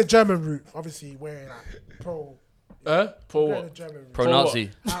 We're going the German route. Obviously, we're like pro. For Going what? the German route. Pro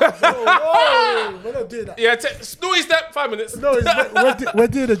Nazi. We're not doing that. Yeah, Snowy step 5 minutes. No, we're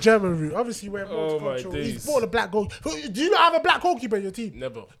doing the German route. Obviously, we're more my control. days. He's bought a black goal. Do you not have a black goalkeeper in your team?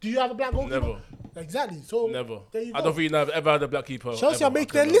 Never. Do you have a black goalkeeper? Never. Exactly. So Never. There you go. I don't think you've ever had a black keeper. Chelsea ever. are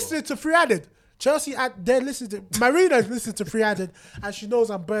making. They're listening to Free Added. Chelsea, they're listening to Marina's listening to Free Added, and she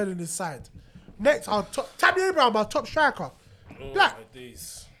knows I'm burning his side. Next, our top Tammy Abraham, our top striker, black.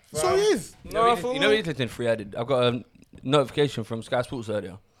 So he is. You know what he's listening to Free Added? I've got a notification from Sky Sports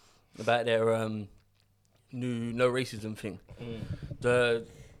earlier about their new no racism thing. The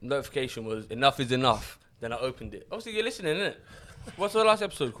notification was enough is enough. Then I opened it. Obviously, you're listening, innit? What's the last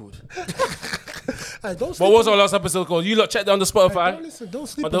episode called? Hey, don't What was our last episode called? You lot check down the Spotify. Don't listen. Don't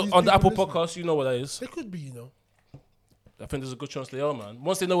sleep On the Apple Podcast, you know what that is. They could be, you know. I think there's a good chance they are, man.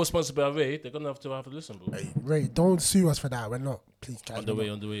 Once they know we're sponsored by Ray, they're gonna have to listen, bro. Hey, Ray, don't sue us for that. We're not. Please, catch On the way.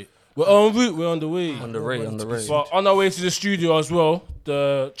 We're en route. We're on the way. On the Ray. But on our way to the studio as well,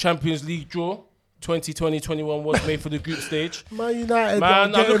 the Champions League draw 2020-21 was made for the group stage. Man United.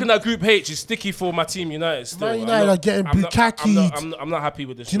 Man, I'm looking at Group H. It's sticky for my team, United. Still, Man United are getting Bukkake. I'm not happy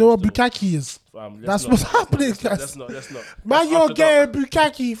with this. Do you know what still. Bukkake is? That's not- what's happening, guys. Let's not. Man, you're getting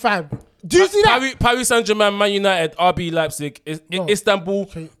Bukkake, fam. Do you see that? Paris Saint-Germain, Man United, RB Leipzig, No. Istanbul,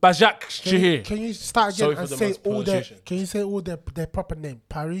 Bajak Can you start Sorry again for and the say all their? mispronunciation. Can you say all their proper name?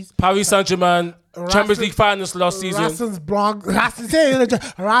 Paris Saint-Germain, Champions League finals last season. Ravensburg, Yeah,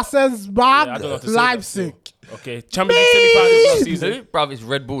 I don't know how to say that Leipzig. still. Okay, Champions League semi-finals last season. Who? Bruv, it's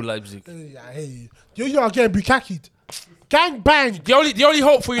Red Bull Leipzig. Yeah, I hear you. You are getting Bukkake. Gang bang. The only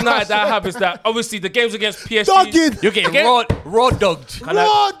hope for United that I have is that obviously the games against PSG. Dogged. You're getting raw dogged.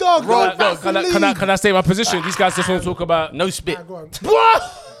 Raw dog. Can I say my position? These guys just want to talk about. No spit. Go on.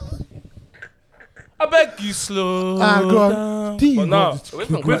 I beg you slow. Go on. down. But no,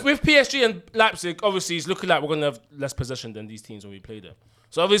 With- with PSG and Leipzig, obviously it's looking like we're gonna have less possession than these teams when we play them.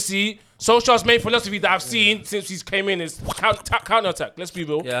 So obviously, Solskjaer's main philosophy that I've seen since he's came in is counter attack. Let's be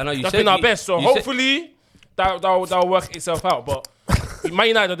real. Yeah, I know you That's said been our you- best. So you said- hopefully that'll work itself out. But Man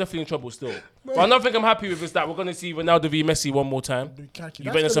United are definitely in trouble still. But another thing I'm happy with is that we're gonna see Ronaldo v Messi one more time.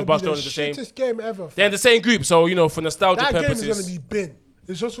 Juventus and Barcelona the same. Game ever. They're in the same group, so you know for nostalgia That game purposes. is gonna be bin.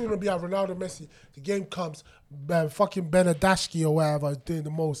 It's just gonna be a Ronaldo Messi. The game comes, fucking Benedashki or whatever is doing the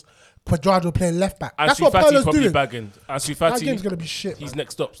most. Quadrado playing left back. That's Ansu what Fati Perlo's probably doing. bagging. Ansu That Fati, game's gonna be shit. he's man.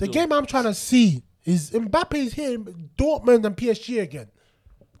 next up. The Still. game I'm trying to see is Mbappe's hitting Dortmund and PSG again.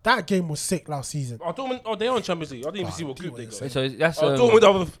 That game was sick last season. Dortmund, they're on Champions League. I didn't even see what group they got. So that's Dortmund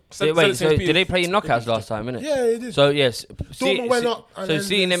are wait, so did they play in knockouts last time, innit? Yeah, it is. So yes, Dortmund went up and so then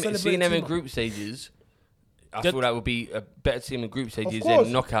seeing they them celebrated in team up. group stages, I Did- feel that would be a better team in group stages course.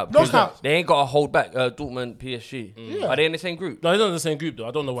 than knockout. Because Knockout. they ain't got to hold back Dortmund, PSG. Yeah. Are they in the same group? No, they're not in the same group though.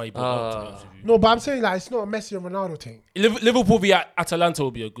 I don't know why he brought it up. To be honest with No, but I'm saying like it's not a Messi and Ronaldo thing. you. Liverpool v Atalanta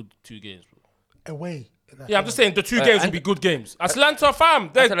will be a good 2 games. Bro. Away. Yeah, I'm just saying the 2 games will and- be good games. Atalanta, fam,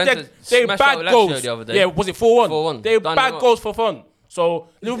 they're Atalanta bad smashed out Lazio goals. the other day. Yeah, was it 4-1? 4-1. They're Done bad them up. goals for fun. So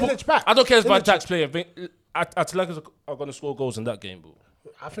Liverpool, Village back. I don't care if Van Village. Dijk's playing. Atalanta are going to score goals in that game, bro.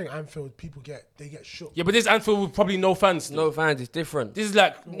 I think Anfield people get shook. Yeah, but this Anfield with probably no fans. Still. No fans, it's different. This is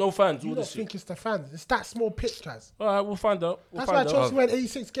like no fans. You All don't this shit. think it's the fans? It's that small pitch, guys. All right, we'll find out. We'll That's why find out. Chelsea went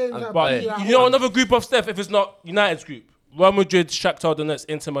 86 games. And- at But Bayern at you know home. another group of stuff if it's not United's group. Real Madrid, Shakhtar Donetsk,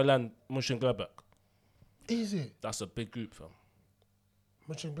 Inter Milan, Mönchengladbach. Easy. That's a big group, fam.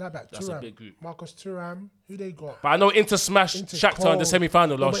 Mönchengladbach, That's a Thuram, big group. Marcus Thuram. Who they got? But I know Inter smashed Inter Shakhtar in the cold.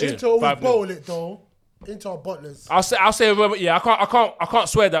 semi-final No, last but year. Inter always 5-0. bowl it though. Inter are butlers. I'll say, yeah. I can't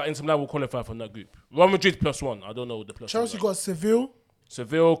swear that Inter Milan will qualify from that group. Real Madrid +1. I don't know what the plus. Chelsea is. got Seville.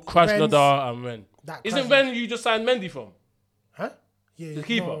 Seville, Krasnodar, and Rennes. Isn't Krasnodar- Rennes you just signed Mendy from? Huh? Yeah. The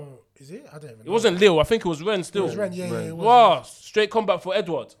keeper. No. Is it? I don't even know. It wasn't Lille. I think it was Rennes still. It was Rennes, yeah, it was. Wow, straight comeback for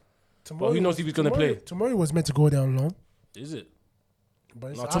Edward. Tomorrow But who knows if he's gonna play? Tomorrow was meant to go down long. Is it?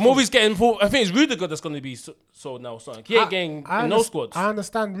 But No, Tomori's getting full. I think it's Rudiger that's going to be sold now. Something. He ain't getting in no squads. I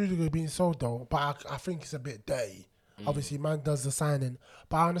understand Rudiger being sold though, but I think it's a bit dirty. Obviously, man does the signing,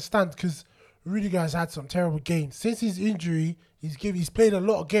 but I understand because Rudiger has had some terrible games since his injury. He's played a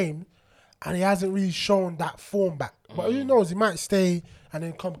lot of games, and he hasn't really shown that form back. But who knows? He might stay and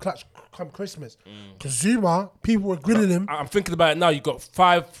then come clutch come Christmas. Because Zuma, people were grilling him. I'm thinking about it now. You got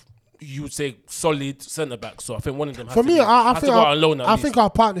 5. You would say solid centre backs. So I think one of them has For to me, be, I has think to go out on loan at I least. think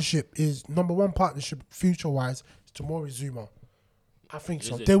our partnership is number one partnership future wise is Tomori Zuma. I think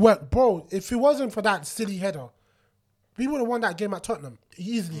so. it? They work, bro. If it wasn't for that silly header, we would have won that game at Tottenham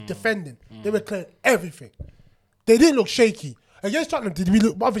easily. Defending, they were clearing everything. They didn't look shaky against Tottenham. Did we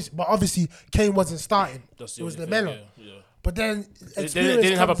look? Obviously, Kane wasn't starting. That's It was only Lamella. thing, yeah. But then They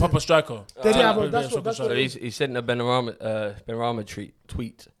didn't have a proper striker. They didn't have a. Yeah, That's proper what. So striker. he sent a Benrahma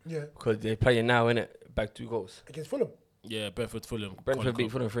tweet Yeah, because they're playing now, innit? Back 2 goals. against Fulham. Yeah, Brentford, Fulham. Brentford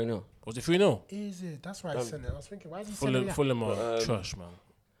beat Fulham 3-0. Was it 3-0? Easy. That's why I sent it. I was thinking, why is he sending Fulham, that? Fulham are trash, man.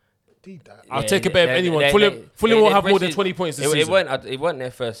 Did that? I'll take a bet of anyone. Fulham will have more than 20 points this season. It weren't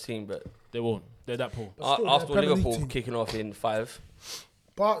their first team, but They won't. They're that poor. But still, they're a Arsenal, Premier League Liverpool team. kicking off in 5.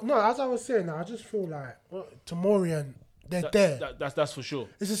 But no, as I was saying, I just feel like Tomori and they're there. That's for sure.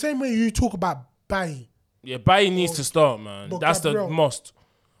 It's the same way you talk about Bailly. Yeah, Bailly needs to start, man. but That's Gabriel, the must.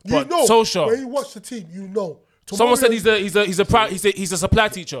 You But know, Solskjaer, when you watch the team, you know. someone said Tomori he's a supply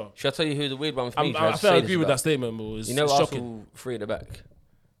teacher. Should I tell you who the weird one for me? I feel I agree with that statement, but it's You know, shocking. Arsenal 3 at the back.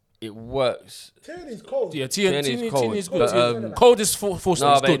 It works. Tierney's cold. Yeah, Tierney's cold, Tierney's good. but, Cold is forced.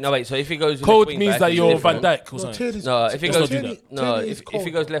 No, wait. So if he goes Cold left wing means back, that he's you're different. Van Dijk or No, something. Tierney's No, if he Let's goes not do that. no, Tierney is if cold.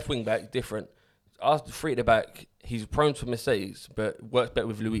 he goes left wing back, different. Arsenal 3 at the back, he's prone to mistakes, but works better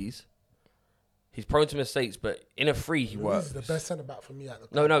with Luiz. He's prone to mistakes, but in a 3 he Luiz works. is the best centre back for me at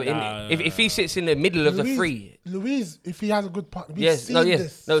the No. If he sits in the middle of the 3, Luiz, if he has a good partner, we've yes, seen no, this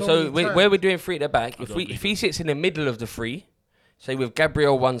yes, no. so So many times. where we're doing 3 at the back, don't if he sits in the middle of the 3, say with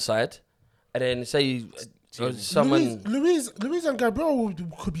Gabriel one side, and then say someone. Luiz and Gabriel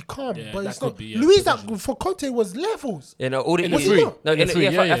could be calm, Yeah, but that it's could not. be, yeah, Luiz position. for Conte was levels. You know, all it In the is- three. No, In the three,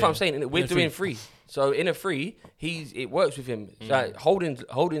 yeah, that's yeah. what I'm saying. We're In the doing three. 3. So in a 3, it works with him. Like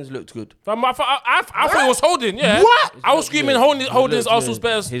Holdings looked good. Fam, I thought it was Holding, yeah. What? I was screaming Holding's Arsenal's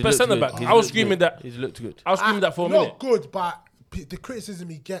best He's centre looked back. good. I was He's screaming looked that. good. He's looked good. I was screaming that for a not minute. good, but the criticism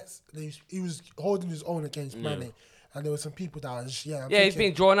he gets, he was holding his own against Mane, and there were some people that was Yeah, he's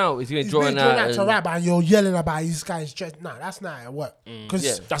being drawn out. He's being He's drawn being drawn out out. to and- rap, and you're yelling about his guy's dressed. Nah, that's not at work. Because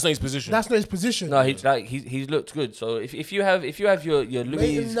Yeah. That's not his position. that's not his position. No, he's looked good. So if you have your Maitland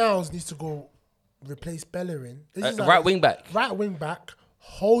Luiz Niles needs to go replace Bellerin. This is like right wing back, Right wing back,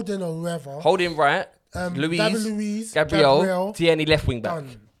 Holden or whoever. holding right, David Luiz, Luiz, Gabriel, Tierney left wing back.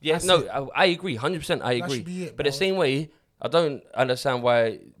 Done. Yes, That's no, I agree, 100%. I agree. should be it, but the bro. same way, I don't understand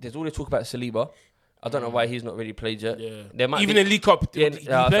why there's all this talk about Saliba. I don't know why he's not really played yet. Yeah. There might Even be, in League Cup, yeah, did he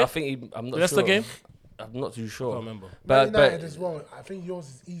play? I think I'm not Leicester sure. game? I'm not too sure. I can't remember. Man But United as well. I think yours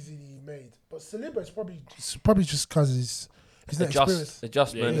is easily made, but Saliba is probably just because he's not experienced.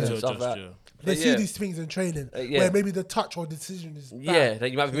 adjustment Yeah, and yeah. stuff like that. Yeah. They But see yeah. these things in training Yeah. where maybe the touch or decision is bad. Yeah, that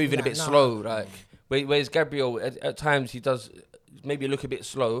you might be moving a Like, bit nah. slow. Like whereas Gabriel at times he does maybe look a bit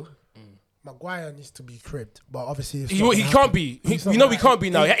slow. Maguire needs to be cribbed, but obviously it's He not gonna can't happen. be. It's We not know gonna he can't be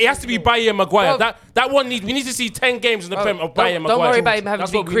now. happen. He has to be Bailly and Maguire. Bro. That one need. We need to see 10 games in the Prem of Bailly and Don't Maguire. worry about him having That's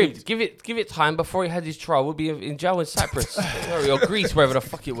to be what we need. cribbed. Give it time before he had his trial. We'll be in jail in Cyprus, or Greece, wherever the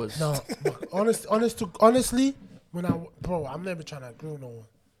fuck it was. No, but honestly, I'm never trying to grill no one.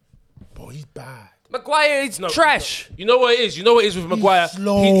 Bro, he's bad. Maguire is trash. You know what it is. You know what it is with Maguire.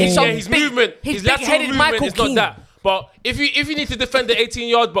 slow. His He's some movement, big- his he's lateral big-headed movement Michael is not Keane. that. But if you need to defend the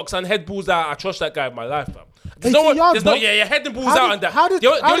 18-yard box and head balls out, I trust that guy in my life, fam. 18 yards, bro? You're heading balls How out did- and that. how did- the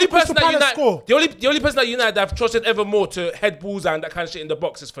how only did Crystal person that Palace United, score? the only person that United have trusted ever more to head balls out and that kind of shit in the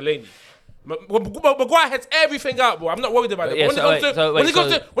box is Fellaini. Maguire heads everything out, bro. I'm not worried about it. Yeah, When it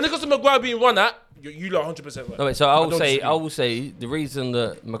comes to Maguire being run at, you lot 100% right. No, wait, so I I don't will disagree. say the reason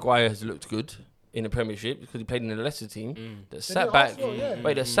that Maguire has looked good in the Premiership because he played in the Leicester team that sat did back, Arsenal,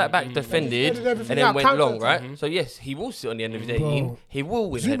 yeah. that sat back, defended, defended everything and then out, went long, counter-attack. right? So yes, he will sit on the end of the Bro. team. He will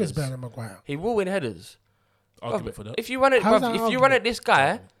win Zuma's headers. better than Maguire. He will win headers. argument for that. If you run it, How's bruv, that if you run at this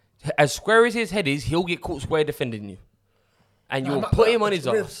guy, as square as his head is, he'll get caught square defending you, and you'll put him on his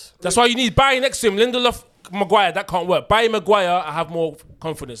ass. That's why you need Barry next to him. Lindelof, Maguire, that can't work. Barry Maguire, I have more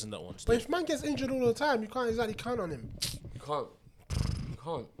confidence in that one. But if man gets injured all the time, you can't exactly count on him. You can't.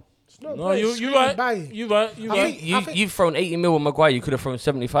 It's not No, point you're screaming right. Bailly. You're right. You're right. You've thrown 80 mil on Maguire. You could have thrown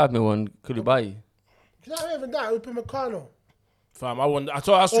 75 mil on Koulibaly. Not even that. Upamecano. Fam,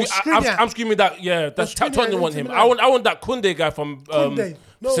 I'm screaming that. Yeah, that's Skriniar Tottenham want into him. Milan. I want that Kunde guy from Koundé.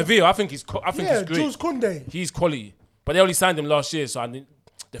 No. Sevilla. I think he's great. Jules Koundé. He's quality, but they only signed him last year, so I think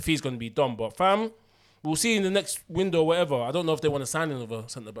the fee's gonna be done. But fam, we'll see in the next window or whatever. I don't know if they want to sign another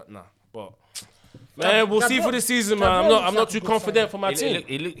centre back now, but man, we'll see for the season, man. I'm not too confident for my team.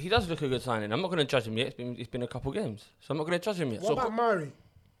 He does look a good signing. I'm not going to judge him yet. It's been a couple games, so I'm not going to judge him yet. What about Murray?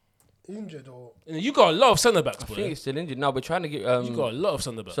 Injured or? You got a lot of centre backs, I boy. think he's still injured. No, we're trying to get. You got a lot of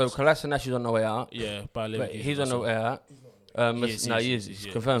centre backs. So Kolasinac is on the way out. Yeah, by But he's on the way out. He is. He's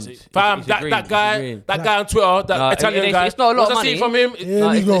confirmed. Fam, that guy on Twitter, that Italian guy. It's not a lot of money. From him.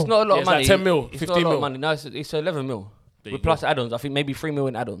 It's not a lot of It's money. like 10 mil, It's 15 not a lot mil. of money. No, it's 11 mil. There With you plus add-ons. I think maybe 3 mil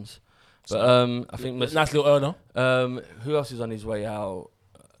in add-ons. But I think Nice little earner. who else is on his way out?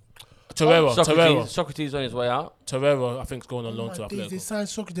 Torreira. Socrates on his way out. Torreira, I think, is going on loan to They Atletico. signed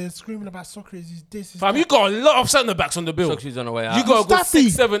Socrates. They're screaming about Socrates. This is Fam, you got a lot of centre backs on the bill. Socrates on the way out. You got a good Mustafi.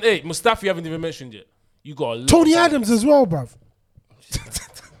 6, 7, 8. Mustafi, you haven't even mentioned yet. You got a lot. Tony of centre Adams as well, bruv.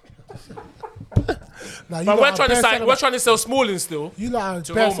 backs. But we're trying to sell Smalling still. You lot are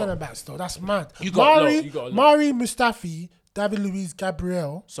to bare Roma. centre backs though. That's mad. You got a lot, you got a lot. Mari, Mustafi, David Luiz,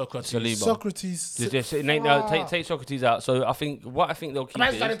 Gabriel, Socrates. Saliba. Socrates. Take Socrates out. So I think they'll keep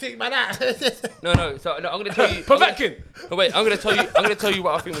Man's is, trying to take my that. No. So I'm gonna tell you. Povetkin. Wait, I'm gonna tell you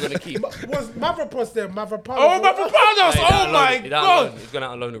what I think we're gonna keep. Was Mavropoulos there? Mavropanos. Oh, Mavropanos. Oh, my God. He's gone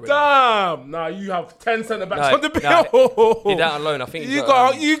out on loan already. Damn. Nah, you have 10 centre backs No, on the bill. He's out on loan. I think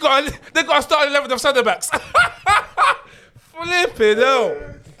They got to start 11 of centre backs. Flipping hell.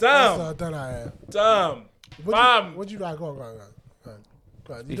 Damn. Damn. What do you like? Go on.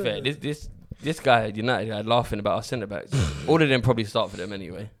 To be fair, this guy at United guy laughing about our centre backs. All of them probably start for them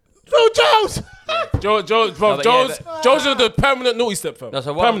anyway. Jones. Jones is the permanent naughty step, fam. No,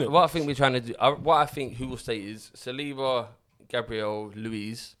 so what I think we're trying to do, what I think who will stay is Saliba, Gabriel,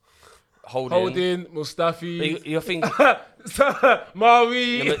 Luiz, Holding, Mustafi. You think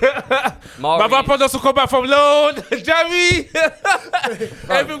Mari. Mari? Mavropanos will come back from loan. Jamie.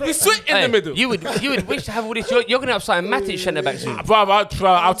 We switch in the middle. You would wish to have all this. You're going to have sign Matic centre back soon. Bro,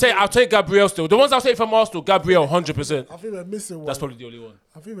 I'll take Gabriel still. The ones I'll take from Arsenal, Gabriel, 100%. I think we're missing one. That's probably the only one.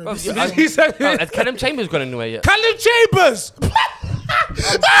 I think we're Bro, missing you- one. He said Has Callum Chambers gone anywhere yet? Callum Chambers.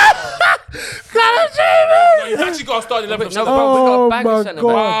 No, you've actually got to start 11. No, No, bro, we got Oh a bag my of centre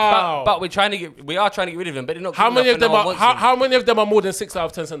God. Wow. But we are trying to get rid of him. But they're not. how good many enough of them and no are? one wants How many of them are more than 6 out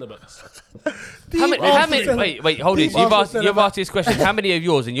of 10 centre backs? How many? Wait, hold this. You've asked this question. How many of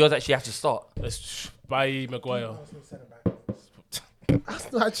yours and yours actually have to start? Let's buy Maguire.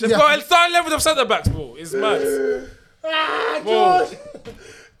 That's not actually. They've got a starting level of centre backs, bro. It's mad. Whoa. George.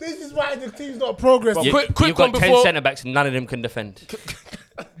 This is why the team's not progressing. Quick You've one got 10 before. centre backs and none of them can defend.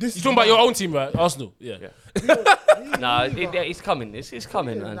 This You're talking about your own team, right? Arsenal. Yeah. Nah, it's coming. It's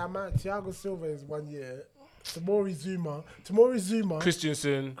coming, man. That man, Thiago Silva is 1 year. Tamori Zuma,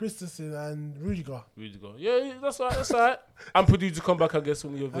 Christensen, and Rudiger. Yeah, that's all right. That's all right. I'm produced to come back, I guess,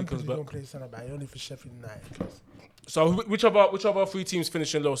 when your I'm comes pretty back. don't play centre back. Only for Sheffield United. So which of our 3 teams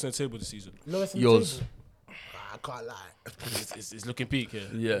finishing lowest in the table this season? Lowest in Yours. the table. I can't lie. It's looking peak,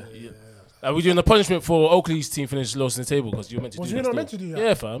 yeah. Yeah. Are we doing a punishment for Oakley's team finish lowest in the table because you were meant to Was do we that not still? meant to do that?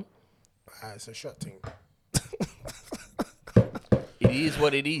 Yeah, fam. It's a shot thing. It is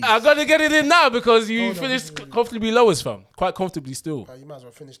what it is. I gotta get it in now because you Hold on, finished this is- comfortably lowest, fam. Quite comfortably still. You might as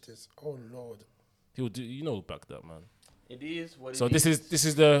well finish this. Oh Lord. He'll do, back that, man. It is what it is. So this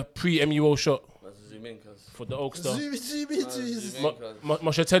is the pre-MUO shot Let's zoom in, cuz. for the Oakstar. Jesus.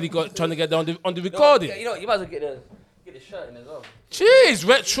 Moshatelli trying to get down on the recording. You know, you might as well get the shirt in as well. Jeez,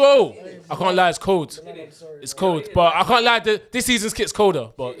 retro. I can't lie, it's cold. It's cold, but I can't lie. This season's kit's colder,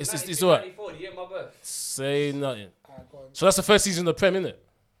 but it's alright. Say nothing. So that's the first season of the Prem, innit?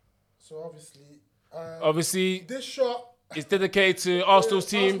 So Obviously, this shot. it's dedicated to Arsenal's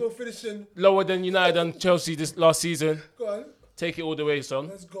team, Arsenal finishing. lower than United and Chelsea this last season. Go on. Take it all the way, son.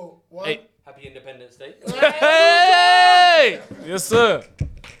 Let's go. One. Hey. Happy Independence Day. Hey! Yes, sir.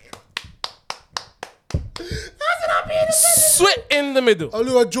 Sweat in the middle.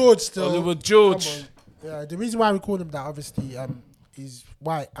 Oliver George still. Oliver George. Yeah, the reason why we call him that, obviously, he's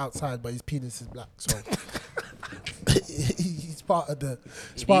white outside, but his penis is black. So he's part of the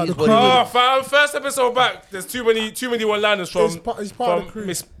He crew. is what he Oh, is. fam, first episode back. There's too many one-liners from He's part of the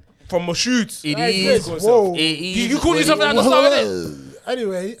crew. from Moshoot. It Hey, is. Chris, whoa. It is You called what yourself it that is. at the start, innit?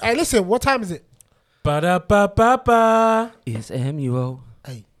 Anyway, hey, listen, what time is it? Ba-da-ba-ba-ba. It's MUO.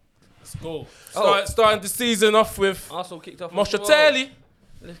 Hey, Let's go. Oh. Starting the season off with Arsenal kicked off. Moshatelli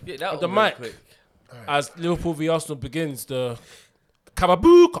Let's get that the on real mic. quick. as Liverpool v Arsenal begins the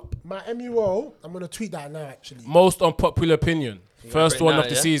Carabao Cup. my MUO, I'm going to tweet that now, actually. Most unpopular opinion. First right one now, of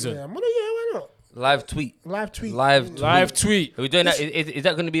the yeah? season. Yeah, I'm going to, why not? Live tweet. Live tweet. Live tweet. Are we doing that? Is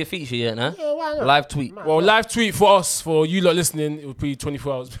that going to be a feature yet, nah? Yeah, why not? Live tweet. Well, live tweet for us, for you lot listening, it would be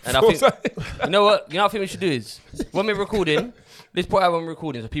 24 hours. And I think, you know what? You know what I think we should do is, when we're recording, let's put out when we're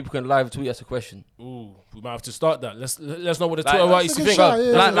recording so people can live tweet us a question. Ooh, we might have to start that. Let's know what the Like- Twitter That's used a to good think. shout,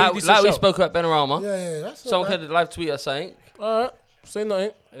 yeah. Like we spoke about Benrahma. Yeah, that's Someone not bad. could live tweet us something, Alright, say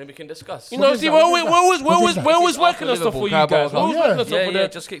nothing. and then we can discuss. You know, see, we're always working on stuff for you guys. We're always Yeah. working on stuff Yeah, for yeah, the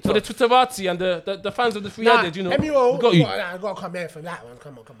just kicked for the off. Twitterati and the fans of the free Nah, headed, you know. MUO, We got you. I got to come here for that one.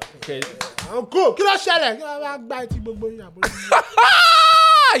 Come on. Okay. I'm cool. Get out, shut up.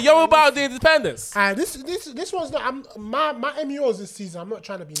 Ah, yo about the independence. This one's not. My MUOs this season. I'm not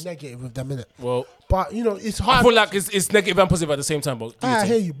trying to be negative with them, innit? Well, But you know, it's I hard. feel like it's negative and positive at the same time, but do your I thing.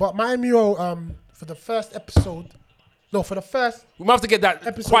 hear you. But my MUO for the first episode. No, for the first. We might have to get that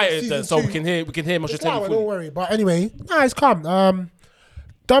Episode quieted season then, so we 2. can hear It's Moshatelli loud, don't fully. worry. But anyway, it's calm.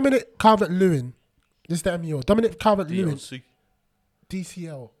 Dominic Calvert-Lewin. This is the MUO. Dominic Calvert-Lewin.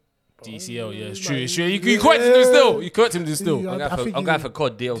 DCL. DCL, yeah, it's true. It's true. You correct him still. You correct him still. Yeah. I'm going for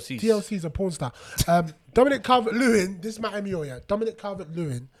COD DLCs. DLC's a porn star. Dominic Calvert-Lewin, this is my MUO, yeah. Dominic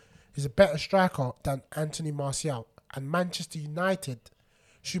Calvert-Lewin is a better striker than Anthony Martial. And Manchester United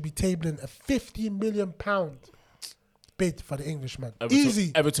should be tabling a £50 million bid for the Englishman.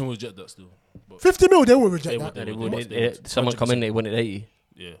 Easy. Everton will reject that still. But 50 mil, they will reject They that. would, They would. would. Someone come in, they won it 80.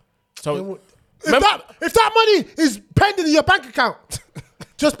 yeah. They So would. If that money is pending in your bank account,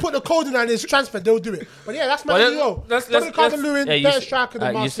 just put the code in and it's transferred, they'll do it. But yeah, that's my Well, MUO. let's- Dominic Calvert-Lewin, Yeah, better striker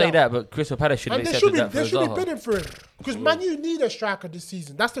than Martial. you say that, but Crystal Palace should have And they accepted should be, that for they should be Zaha. bidding for him because Man U need a striker this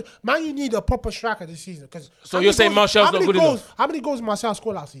season. Man U need a proper striker this season. So you're saying Martial's not good enough? How many goals did Martial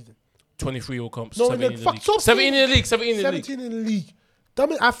score last season? 23 all comps, No, 17 in the league. stop 17 in the saying- league, 17 in the league. 17 in the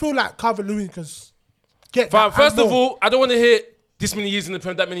league. I feel like Calvert-Lewin can get that. First and of more. all, I don't want to hear this many years in the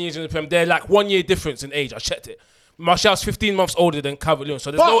Prem, that many years in the Prem. They're like 1 year difference in age. I checked it. Martial's 15 months older than Calvert-Lewin, so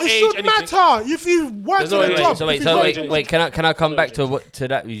there's But no it age, should anything. matter if you work There's in no the age. job. So If wait, you so work wait, in- wait. Can I come back to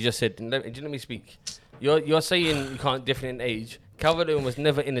that you just said? Let me speak. You're saying you can't differ in age. Calvert-Lewin was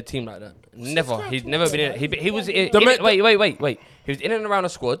never in a team like that. Never. He's never been in. He was in, wait. He was in and around a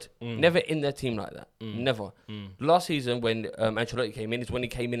squad. Never in their team like that. Never. Last season when Ancelotti came in is when he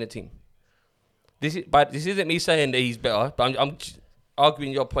came in a team. This isn't me saying that he's better, but I'm just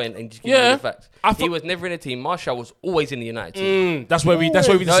arguing your point and just giving you Yeah. the facts. I He thought- was never in a team. Martial was always in the United team. That's where we No,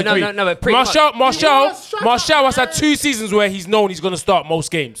 disagree. but pretty Martial much. has had 2 seasons where he's known he's going to start most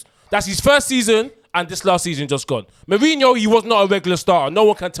games. That's his first season, and this last season just gone. Mourinho, he was not a regular starter. No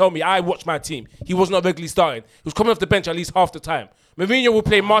one can tell me. I watched my team. He was not regularly starting. He was coming off the bench at least half the time. Mourinho will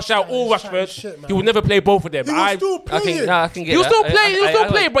play Martial or He's chatting Rashford. shit, man. He will never play both of them. He was still I playing. can get He was that. still playing. He was still I-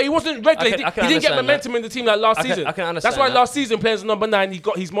 playing, but he wasn't regular. I can He didn't get understand momentum in the team like last I can- season. I can understand That's why that. last season, playing as number 9, he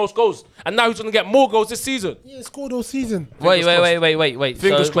got his most goals, and now he's going to get more goals this season. Yeah, he scored all season. Wait.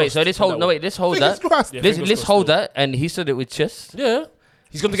 Fingers crossed. So let's hold. No, wait. Let's hold Fingers that. crossed. Yeah, Let's fingers hold crossed that. And he said it with chest Yeah,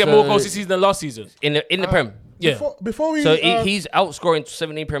 he's going to get So- more goals this season than last season. in the Prem. Yeah, Before we. So he's outscoring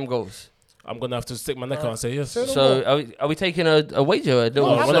 17 Prem goals. I'm going to have to stick my neck out and say yes. So- So are we taking a wager? No,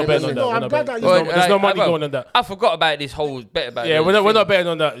 we're not betting on that. No, We're I'm not glad betting. that you- There's no money going on that. I forgot about this whole bet about. Yeah, this we're thing. not betting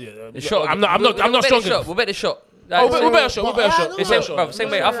on that. Yeah. The shot. I'm not We'll strong bet the shot. enough. We'll bet the shot. Oh, we'll bet a shot. We'll bet a But shot. I We'll don't bet a Same, shot. bro,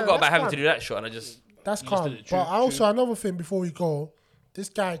 same way. I forgot about that's having fine. to do that shot, and I just. That's did calm. it. True, But also another thing before we go, this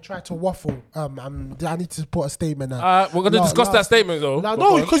guy tried to waffle. I need to put a statement now. We're going to discuss that statement though. No, But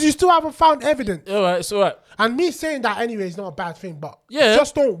go on. because you still haven't found evidence. All right, it's all right. And me saying that anyway is not a bad thing, but Yeah.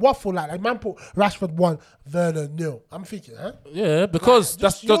 just don't waffle like man put Rashford 1, Werner 0. I'm thinking, huh? Yeah, because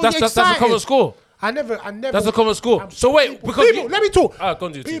Just- that's the excited. common score. I never. That's the common score. So wait, because people, let me talk. Go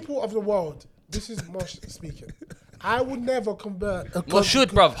on, do it. People of the world, this is Mosh speaking. I would never convert. Well, should,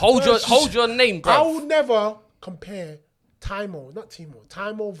 bruv. Hold your name, I bruv. would never compare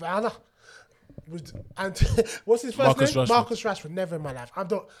Timo Werner with and what's his first Marcus name? Rashford. Marcus Rashford. Never in my life. I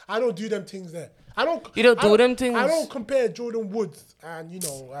don't do them things there. You don't I do them things? I don't compare Jordan Woods and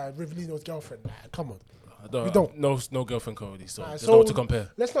Rivellino's girlfriend. Like, come on. We don't. No girlfriend currently, so there's So no one to compare.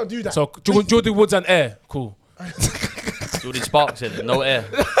 Let's not do that. So Jordan Woods and Air, cool. Jordan Sparks said no air.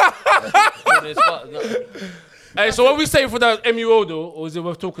 Jordan Sparks, no. Hey, so what we say for that MUO though, or is it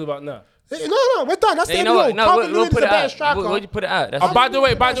worth talking about now? No, we're done. That's the You end know of what? it. No, Calvin we'll Lewin is put a it better out. striker. We'll put it out. That's By the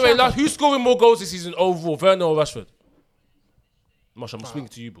way, who's scoring more goals this season overall, Werner or Rashford? Mosh, I'm speaking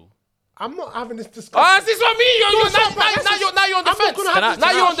to you, bro. I'm not having this discussion. Oh, this is what me. Now you're on defense.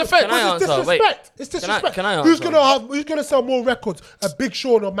 Now you're on defense. Can I It's answer? Wait. disrespect. It's disrespect. Can I Who's answer? Who's gonna sell more records? A Big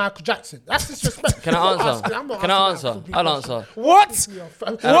Sean or Michael Jackson? That's disrespect. Can I I'm not answer? asking- I'm not Can I asking answer? that I'll question. answer. What?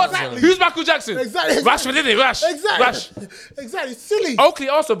 What? Exactly. Who's Michael Jackson? Exactly. Rashford, did it? Rash. Exactly. Exactly. Silly. Oakley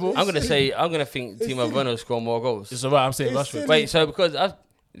also, bro. I'm gonna think Timo Werner will score more goals. It's alright. I'm saying It's Rashford. silly. Wait, so because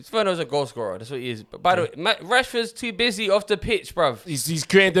Werner's a goal scorer, that's what he is. But by the way, Rashford's too busy off the pitch, bruv. He's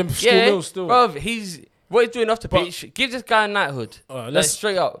creating them school Yeah, meals still. bruv. What he's doing off the pitch, give this guy a knighthood. Let's- Like,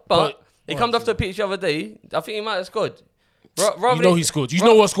 straight up. But he comes off the pitch the other day. I think he might have scored. You know he scored. You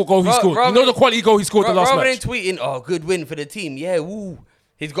know what goal he scored. You know the quality goal he scored the last Rather match. than tweeting, "Oh, good win for the team," yeah, woo.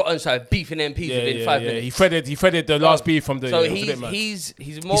 He's got on started beefing MPs within 5 minutes. He threaded the last beef from the. So he's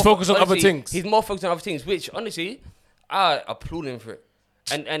he's more focused on other honestly, things. He's more focused on other things, which honestly, I applaud him for it.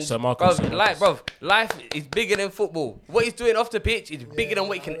 And Sir Marcus, life is bigger than football. What he's doing off the pitch is bigger than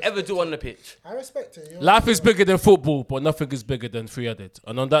what he can ever do on the pitch. I respect it. Life is bigger than football, but nothing is bigger than 300.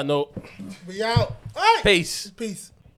 And on that note, We out. All right. Peace. Peace.